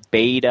the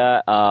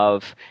beta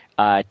of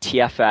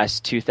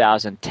TFS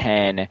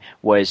 2010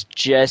 was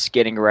just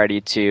getting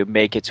ready to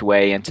make its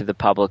way into the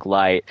public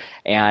light,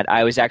 and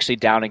I was actually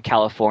down in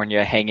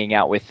California hanging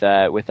out with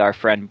our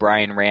friend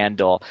Brian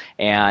Randall,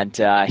 and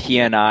he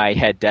and I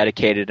had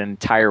dedicated an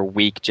entire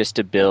week just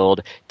to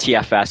build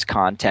TFS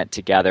content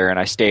together, and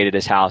I stayed at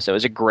his house. It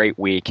was a great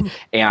week,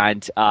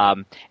 and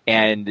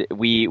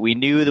we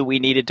knew that we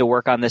needed to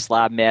work on this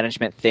lab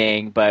management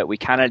thing, but we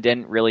kind of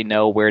didn't really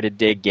know where to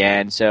dig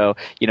in. So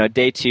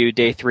day 2,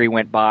 day 3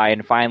 went by,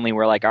 and finally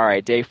we're like, all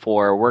right, day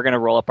 4, we're going to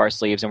roll up our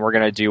sleeves and we're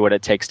going to do what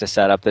it takes to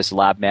set up this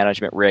lab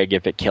management rig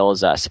if it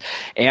kills us.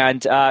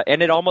 And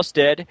it almost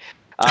did.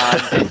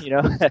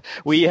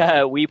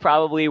 We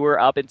probably were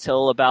up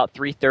until about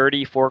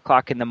 3:30, 4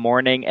 o'clock in the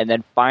morning, and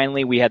then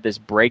finally we had this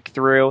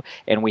breakthrough,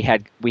 and we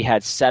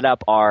had set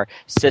up our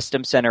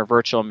System Center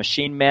Virtual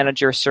Machine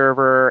Manager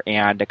server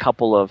and a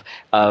couple of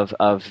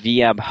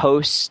VM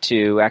hosts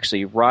to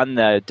actually run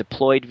the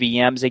deployed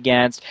VMs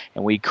against,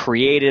 and we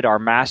created our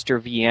master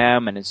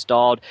VM and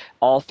installed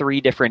all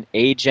 3 different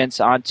agents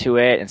onto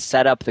it and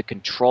set up the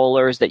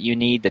controllers that you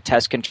need, the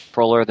test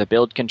controller, the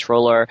build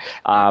controller,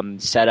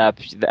 set up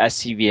the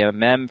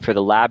SCVMM for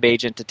the lab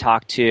agent to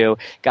talk to,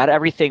 got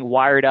everything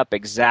wired up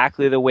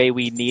exactly the way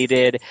we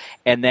needed,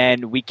 and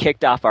then we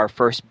kicked off our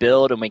first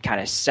build, and we kind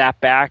of sat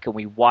back and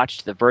we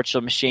watched the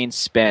virtual machine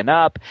spin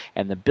up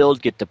and the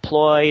build get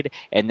deployed,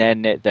 and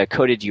then the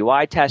coded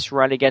UI tests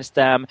run against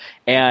them,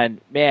 and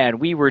man,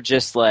 we were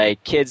just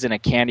like kids in a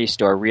candy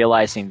store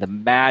realizing the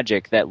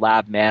magic that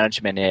lab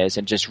management is,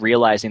 and just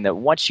realizing that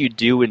once you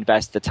do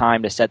invest the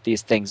time to set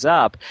these things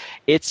up,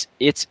 it's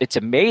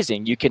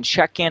amazing. You can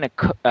check in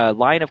a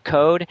line of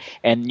code,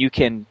 and you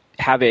can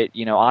have it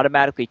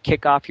automatically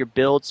kick off your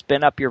build,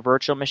 spin up your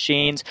virtual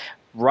machines,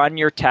 run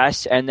your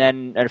tests, and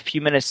then a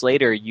few minutes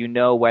later you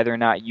know whether or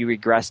not you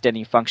regressed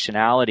any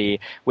functionality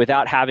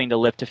without having to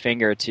lift a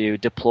finger to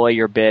deploy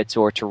your bits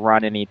or to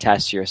run any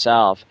tests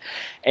yourself.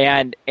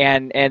 And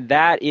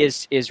that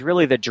is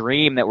really the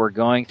dream that we're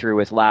going through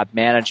with lab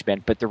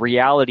management. But the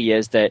reality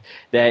is that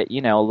a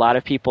lot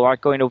of people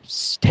aren't going to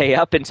stay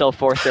up until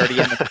 4:30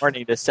 in the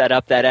morning to set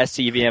up that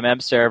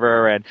SCVMM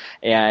server, and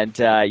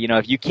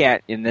if you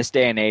can't, in this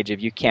day and age,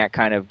 if you can't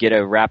kind of get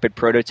a rapid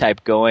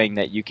prototype going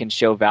that you can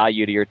show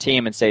value to your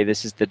team and say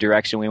this is the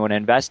direction we want to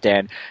invest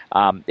in,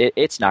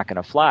 it's not going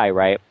to fly,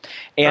 right?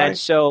 And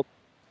so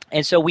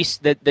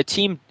the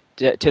team,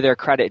 to their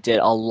credit, did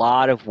a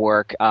lot of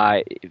work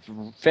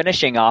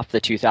finishing off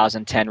the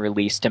 2010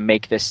 release to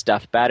make this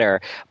stuff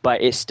better,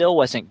 but it still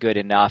wasn't good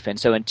enough. And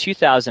so in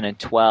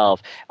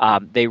 2012,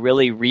 they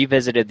really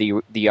revisited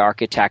the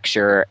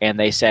architecture, and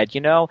they said,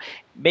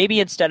 maybe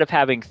instead of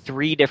having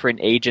 3 different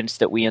agents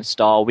that we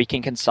install, we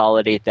can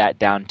consolidate that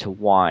down to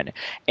 1.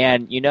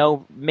 And,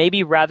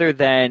 maybe rather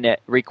than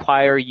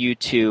require you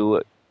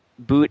to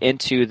boot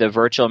into the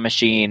virtual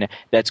machine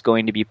that's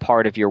going to be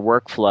part of your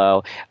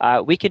workflow,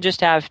 we can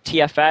just have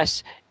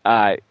TFS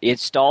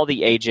install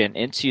the agent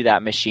into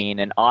that machine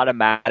and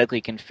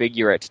automatically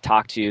configure it to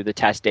talk to the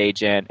test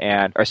agent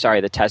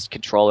the test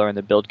controller and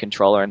the build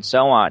controller and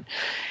so on.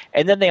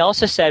 And then they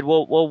also said,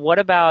 well, what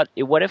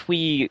if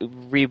we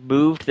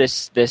removed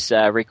this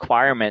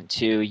requirement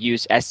to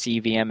use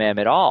SCVMM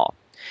at all?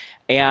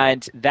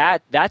 And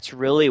that's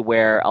really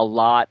where a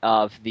lot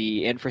of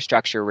the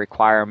infrastructure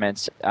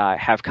requirements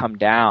have come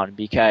down,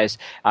 because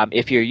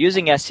if you're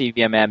using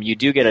SCVMM, you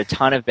do get a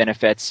ton of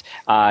benefits,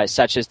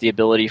 such as the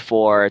ability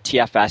for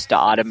TFS to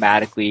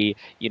automatically,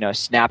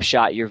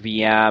 snapshot your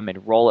VM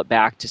and roll it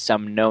back to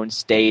some known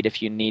state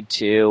if you need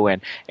to,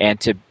 and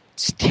to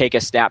take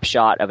a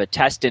snapshot of a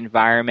test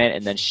environment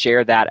and then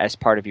share that as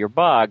part of your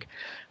bug.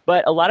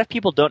 But a lot of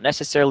people don't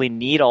necessarily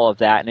need all of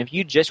that. And if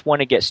you just want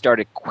to get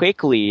started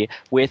quickly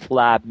with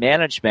lab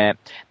management,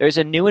 there's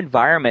a new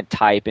environment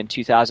type in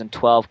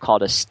 2012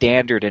 called a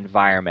standard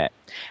environment.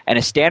 And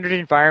a standard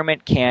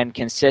environment can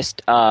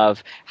consist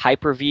of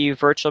Hyper-V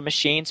virtual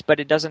machines, but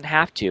it doesn't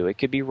have to. It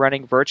could be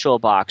running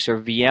VirtualBox or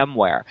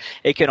VMware.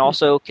 It can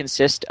also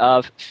consist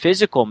of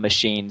physical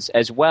machines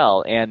as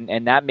well,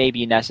 and that may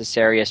be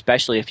necessary,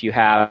 especially if you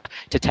have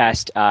to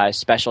test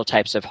special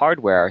types of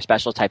hardware or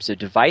special types of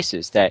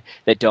devices that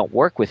don't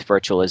work with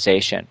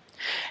virtualization.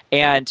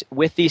 And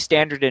with these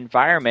standard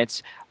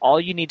environments, all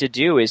you need to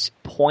do is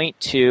point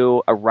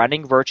to a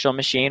running virtual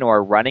machine or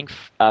a running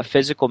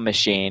physical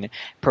machine,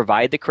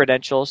 provide the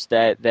credentials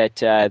that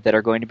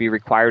are going to be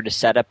required to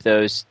set up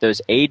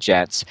those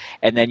agents,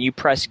 and then you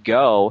press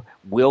go.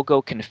 We'll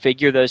go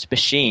configure those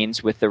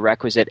machines with the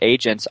requisite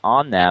agents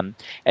on them,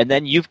 and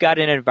then you've got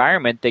an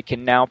environment that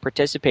can now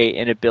participate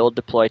in a build,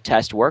 deploy,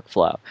 test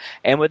workflow.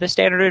 And with a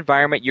standard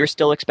environment, you're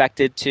still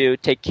expected to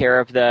take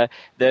care of the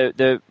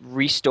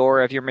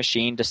restore of your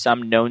machine to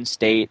some known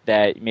state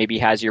that maybe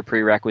has your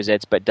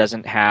prerequisites but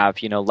doesn't have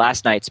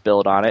last night's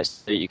build on it,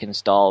 so that you can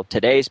install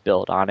today's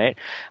build on it.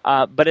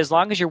 But as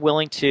long as you're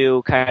willing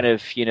to kind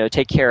of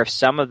take care of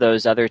some of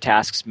those other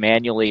tasks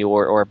manually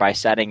or by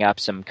setting up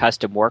some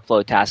custom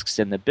workflow tasks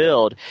in the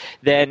build,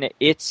 then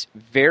it's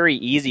very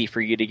easy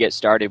for you to get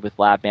started with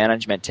lab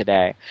management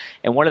today.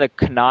 And one of the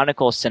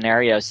canonical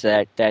scenarios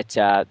that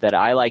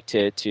I like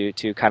to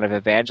kind of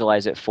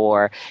evangelize it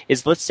for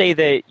is, let's say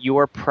that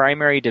your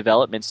primary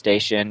development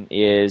station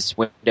is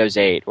Windows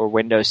 8 or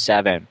Windows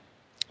 7.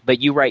 But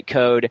you write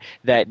code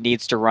that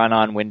needs to run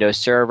on Windows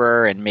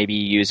Server and maybe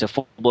use a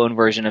full-blown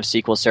version of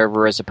SQL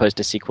Server as opposed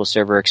to SQL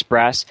Server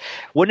Express.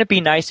 Wouldn't it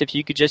be nice if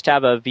you could just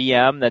have a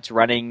VM that's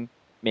running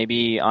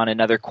maybe on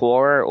another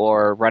core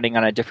or running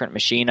on a different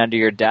machine under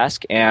your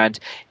desk, and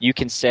you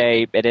can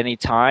say at any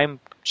time,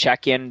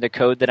 check in the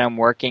code that I'm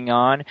working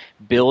on,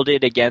 build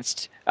it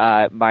against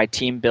my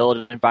team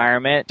build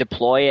environment,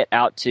 deploy it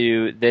out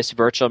to this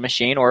virtual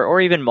machine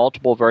or even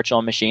multiple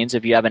virtual machines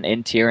if you have an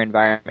in-tier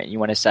environment you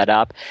want to set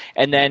up.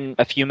 And then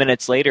a few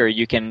minutes later,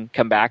 you can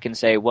come back and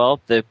say, well,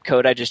 the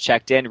code I just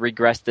checked in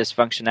regressed this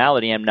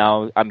functionality, and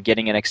now I'm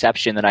getting an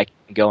exception that I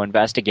can go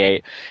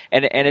investigate.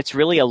 And it's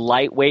really a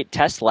lightweight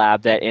test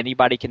lab that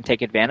anybody can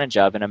take advantage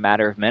of in a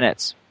matter of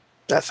minutes.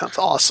 That sounds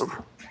awesome.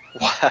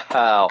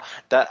 Wow.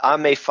 That I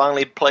may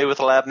finally play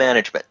with lab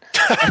management.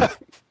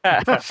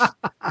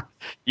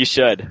 You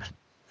should.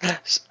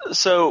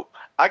 So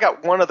I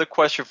got one other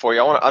question for you.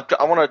 I want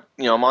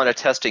to, I'm on a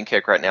testing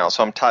kick right now,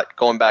 so I'm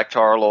going back to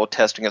our little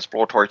testing,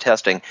 exploratory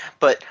testing.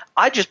 But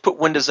I just put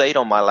Windows 8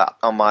 on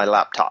my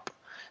laptop.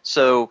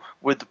 So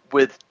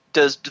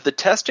do the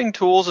testing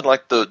tools and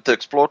like the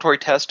exploratory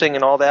testing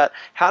and all that,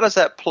 how does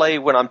that play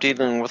when I'm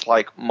dealing with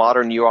like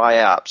modern UI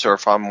apps, or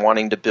if I'm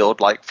wanting to build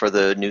like for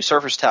the new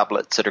Surface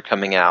tablets that are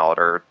coming out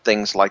or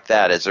things like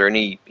that? Is there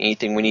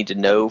anything we need to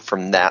know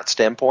from that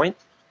standpoint?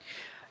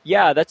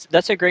 Yeah,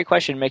 that's a great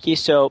question, Mickey.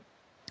 So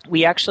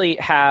we actually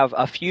have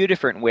a few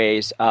different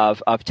ways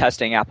of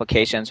testing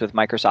applications with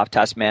Microsoft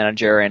Test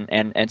Manager,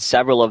 and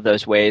several of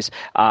those ways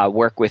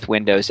work with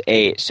Windows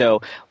 8.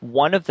 So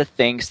one of the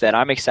things that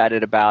I'm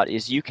excited about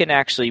is you can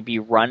actually be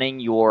running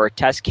your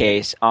test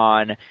case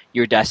on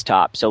your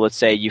desktop. So let's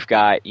say you've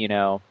got,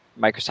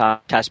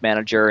 Microsoft Test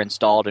Manager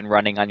installed and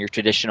running on your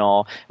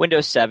traditional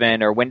Windows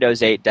 7 or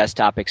Windows 8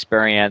 desktop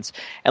experience.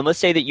 And let's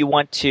say that you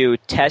want to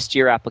test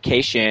your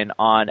application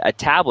on a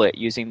tablet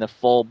using the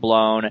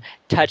full-blown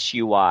touch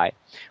UI.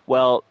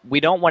 Well, we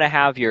don't want to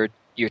have your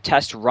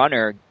test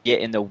runner get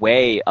in the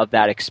way of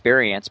that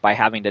experience by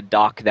having to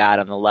dock that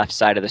on the left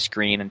side of the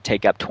screen and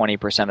take up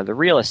 20% of the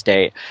real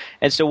estate.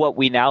 And so what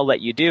we now let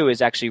you do is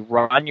actually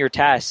run your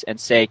tests and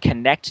say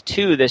connect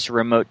to this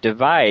remote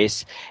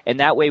device,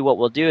 and that way what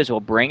we'll do is we'll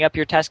bring up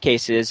your test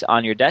cases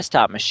on your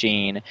desktop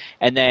machine,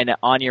 and then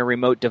on your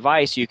remote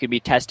device you can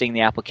be testing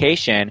the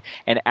application,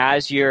 and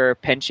as you're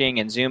pinching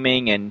and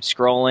zooming and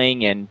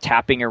scrolling and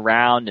tapping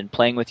around and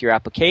playing with your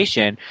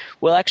application,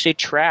 we'll actually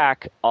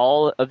track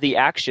all of the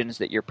actions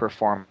that you're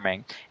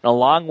performing. And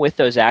along with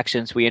those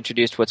actions, we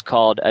introduced what's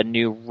called a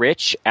new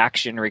rich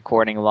action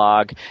recording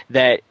log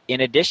that, in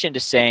addition to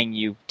saying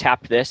you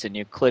tapped this and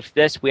you clicked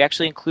this, we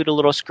actually include a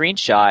little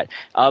screenshot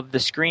of the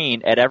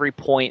screen at every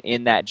point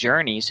in that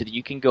journey so that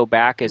you can go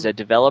back as a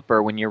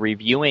developer when you're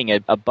reviewing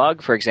a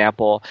bug, for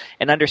example,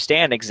 and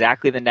understand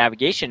exactly the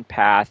navigation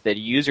path that a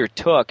user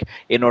took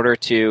in order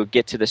to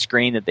get to the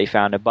screen that they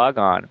found a bug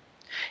on.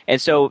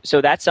 And so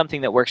that's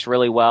something that works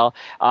really well.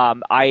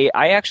 I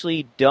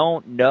actually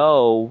don't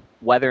know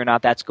whether or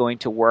not that's going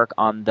to work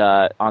on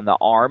the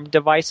ARM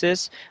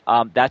devices.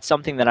 That's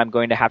something that I'm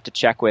going to have to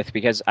check with,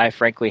 because I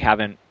frankly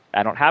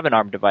I don't have an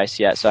ARM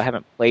device yet, so I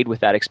haven't played with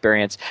that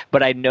experience.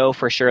 But I know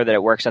for sure that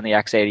it works on the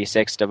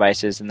x86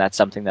 devices, and that's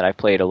something that I've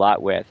played a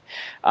lot with.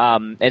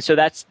 And so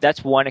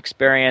that's one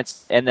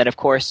experience. And then, of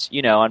course,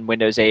 on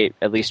Windows 8,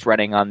 at least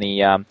running on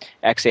the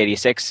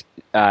x86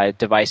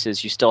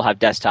 devices, you still have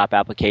desktop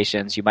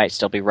applications. You might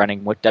still be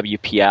running with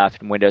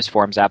WPF and Windows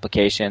Forms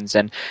applications,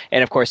 and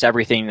of course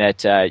everything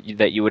that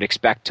you would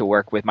expect to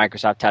work with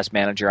Microsoft Test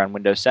Manager on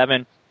Windows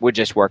 7 would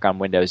just work on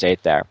Windows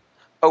 8 there.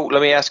 Oh,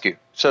 let me ask you.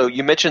 So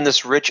you mentioned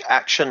this rich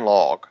action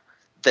log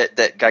that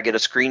I get a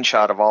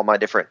screenshot of all my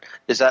different.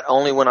 Is that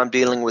only when I'm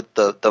dealing with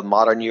the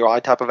modern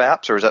UI type of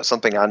apps, or is that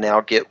something I now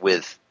get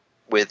with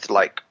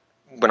like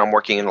when I'm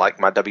working in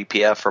like my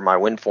WPF or my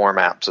WinForm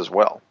apps as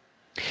well?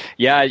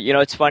 Yeah,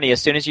 it's funny. As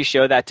soon as you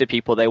show that to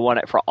people, they want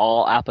it for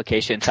all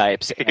application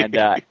types,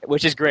 and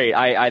which is great.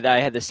 I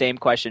had the same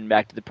question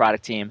back to the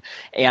product team,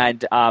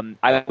 and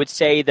I would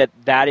say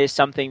that is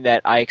something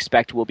that I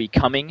expect will be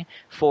coming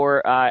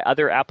for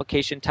other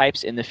application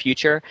types in the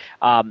future.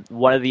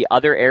 One of the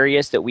other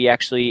areas that we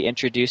actually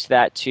introduced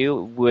that to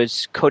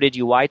was coded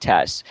UI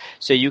tests.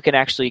 So you can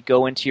actually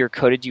go into your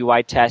coded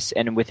UI tests,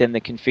 and within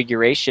the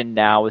configuration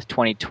now with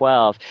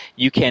 2012,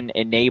 you can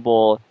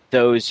enable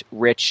those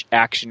rich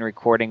action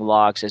recording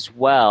logs as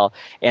well.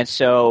 And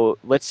so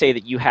let's say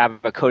that you have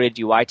a coded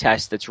UI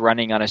test that's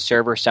running on a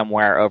server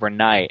somewhere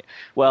overnight.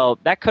 Well,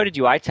 that coded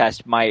UI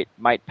test might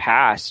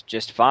pass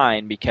just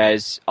fine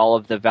because all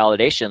of the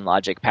validation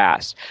logic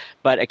passed.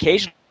 But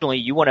occasionally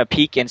you want to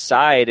peek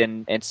inside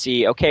and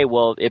see, okay,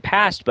 well, it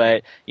passed,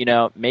 but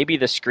maybe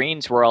the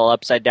screens were all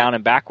upside down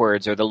and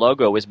backwards, or the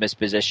logo was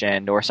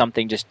mispositioned, or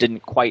something just didn't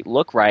quite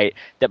look right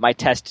that my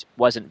test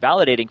wasn't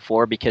validating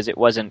for because it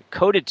wasn't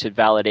coded to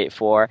validate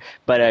for,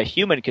 but a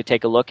human could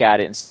take a look at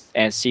it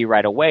and see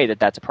right away that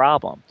that's a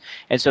problem.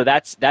 And so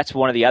that's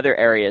one of the other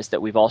areas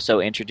that we've also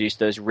introduced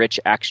those rich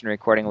action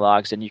recording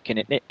logs, and you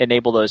can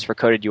enable those for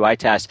coded UI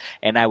tests,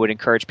 and I would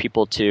encourage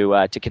people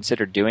to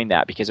consider doing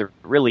that, because it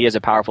really is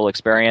a powerful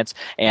experience.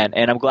 And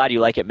I'm glad you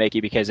like it, Mickey,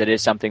 because it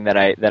is something that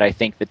I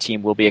think the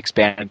team will be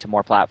expanding to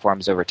more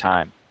platforms over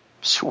time.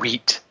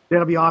 Sweet.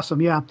 That'll be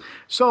awesome, yeah.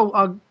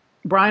 So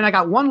Brian, I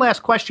got one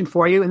last question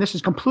for you, and this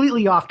is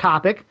completely off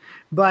topic,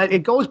 but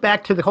it goes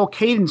back to the whole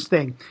cadence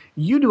thing.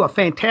 You do a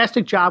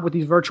fantastic job with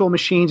these virtual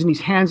machines and these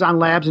hands-on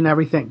labs and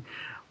everything.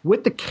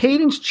 With the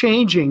cadence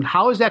changing,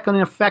 how is that going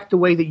to affect the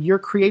way that you're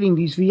creating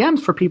these VMs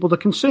for people to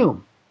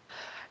consume?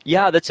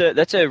 Yeah, that's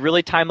a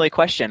really timely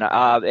question,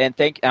 and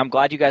I'm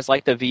glad you guys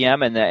like the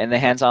VM and the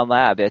hands-on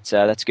lab.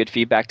 That's good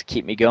feedback to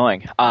keep me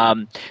going.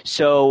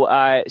 So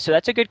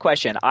that's a good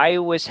question. I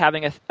was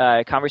having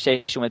a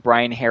conversation with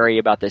Brian Harry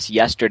about this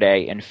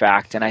yesterday, in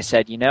fact, and I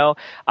said,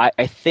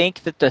 I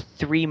think that the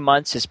 3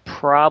 months is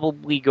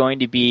probably going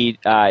to be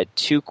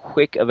too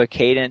quick of a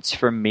cadence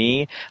for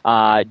me,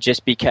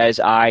 just because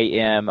I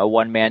am a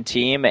one-man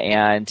team,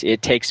 and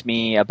it takes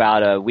me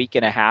about a week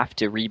and a half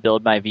to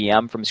rebuild my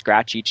VM from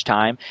scratch each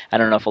time. I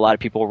don't know if a lot of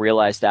people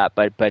realize that,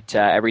 but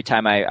every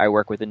time I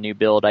work with a new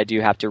build, I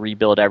do have to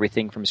rebuild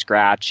everything from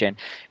scratch and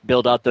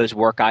build out those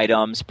work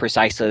items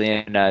precisely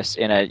in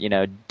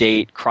a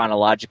date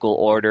chronological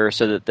order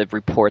so that the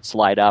reports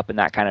light up and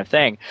that kind of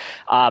thing.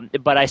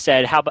 But I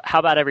said, how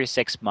about every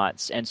 6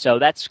 months? And so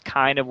that's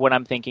kind of what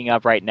I'm thinking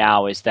of right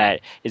now is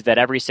that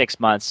every 6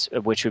 months,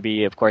 which would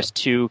be of course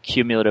 2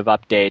 cumulative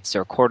updates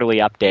or quarterly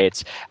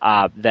updates,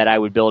 that I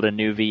would build a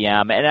new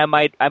VM, and I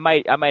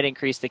might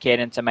increase the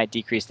cadence, I might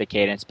decrease the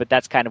cadence, but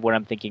that's kind of what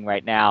I'm thinking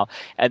right now.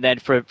 And then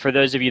for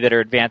those of you that are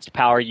advanced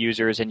power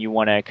users and you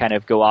want to kind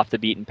of go off the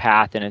beaten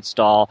path and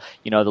install,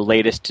 the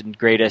latest and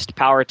greatest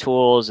power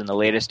tools and the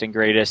latest and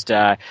greatest,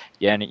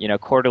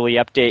 quarterly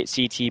update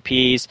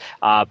CTPs,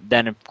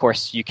 then of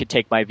course you could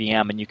take my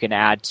VM and you can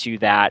add to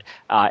that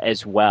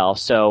as well.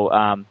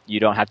 So you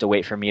don't have to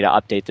wait for me to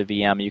update the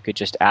VM. You could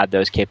just add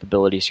those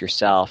capabilities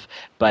yourself.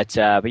 But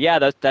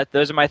yeah,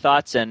 those are my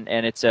thoughts, and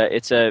it's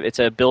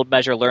a build,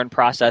 measure, learn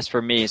process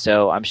for me.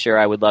 So I'm sure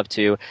I would love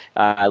to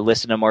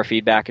listen to more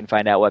feedback and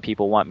find out what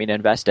people want me to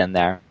invest in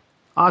there.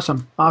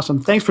 Awesome.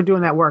 Thanks for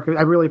doing that work.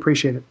 I really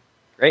appreciate it.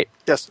 Great.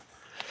 Yes.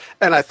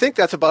 And I think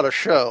that's about a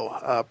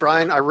show.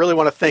 Brian, I really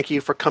want to thank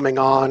you for coming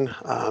on.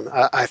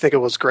 I think it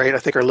was great. I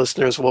think our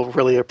listeners will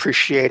really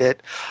appreciate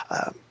it.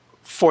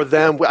 For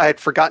them, I had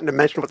forgotten to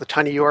mention what the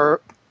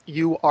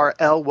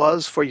URL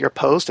was for your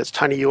post. It's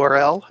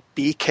tinyurl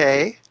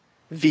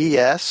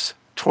BKVS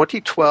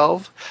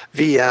 2012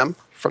 VM.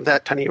 From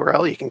that tiny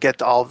URL, you can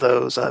get all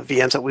those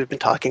VMs that we've been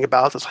talking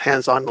about, those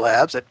hands-on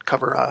labs that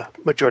cover a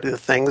majority of the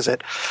things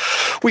that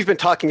we've been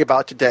talking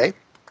about today.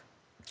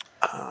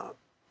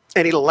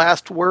 Any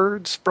last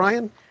words,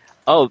 Brian?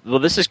 Oh, well,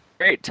 this is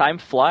great. Time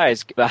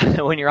flies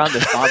when you're on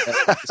this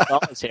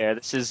conference here.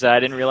 I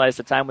didn't realize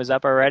the time was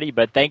up already,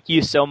 but thank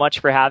you so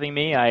much for having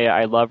me.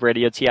 I love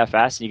Radio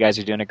TFS. You guys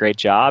are doing a great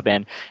job,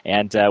 and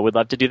would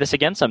love to do this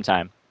again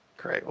sometime.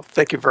 Great. Well,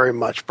 thank you very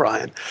much,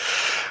 Brian.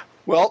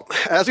 Well,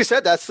 as we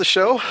said, that's the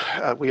show.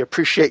 We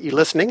appreciate you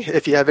listening.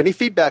 If you have any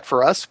feedback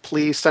for us,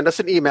 please send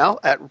us an email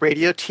at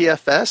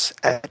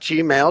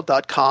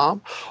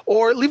radiotfs@gmail.com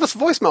or leave us a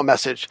voicemail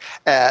message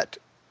at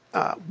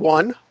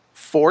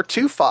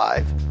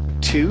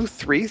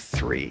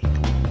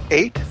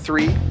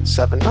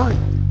 1-425-233-8379.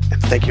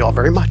 And thank you all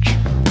very much.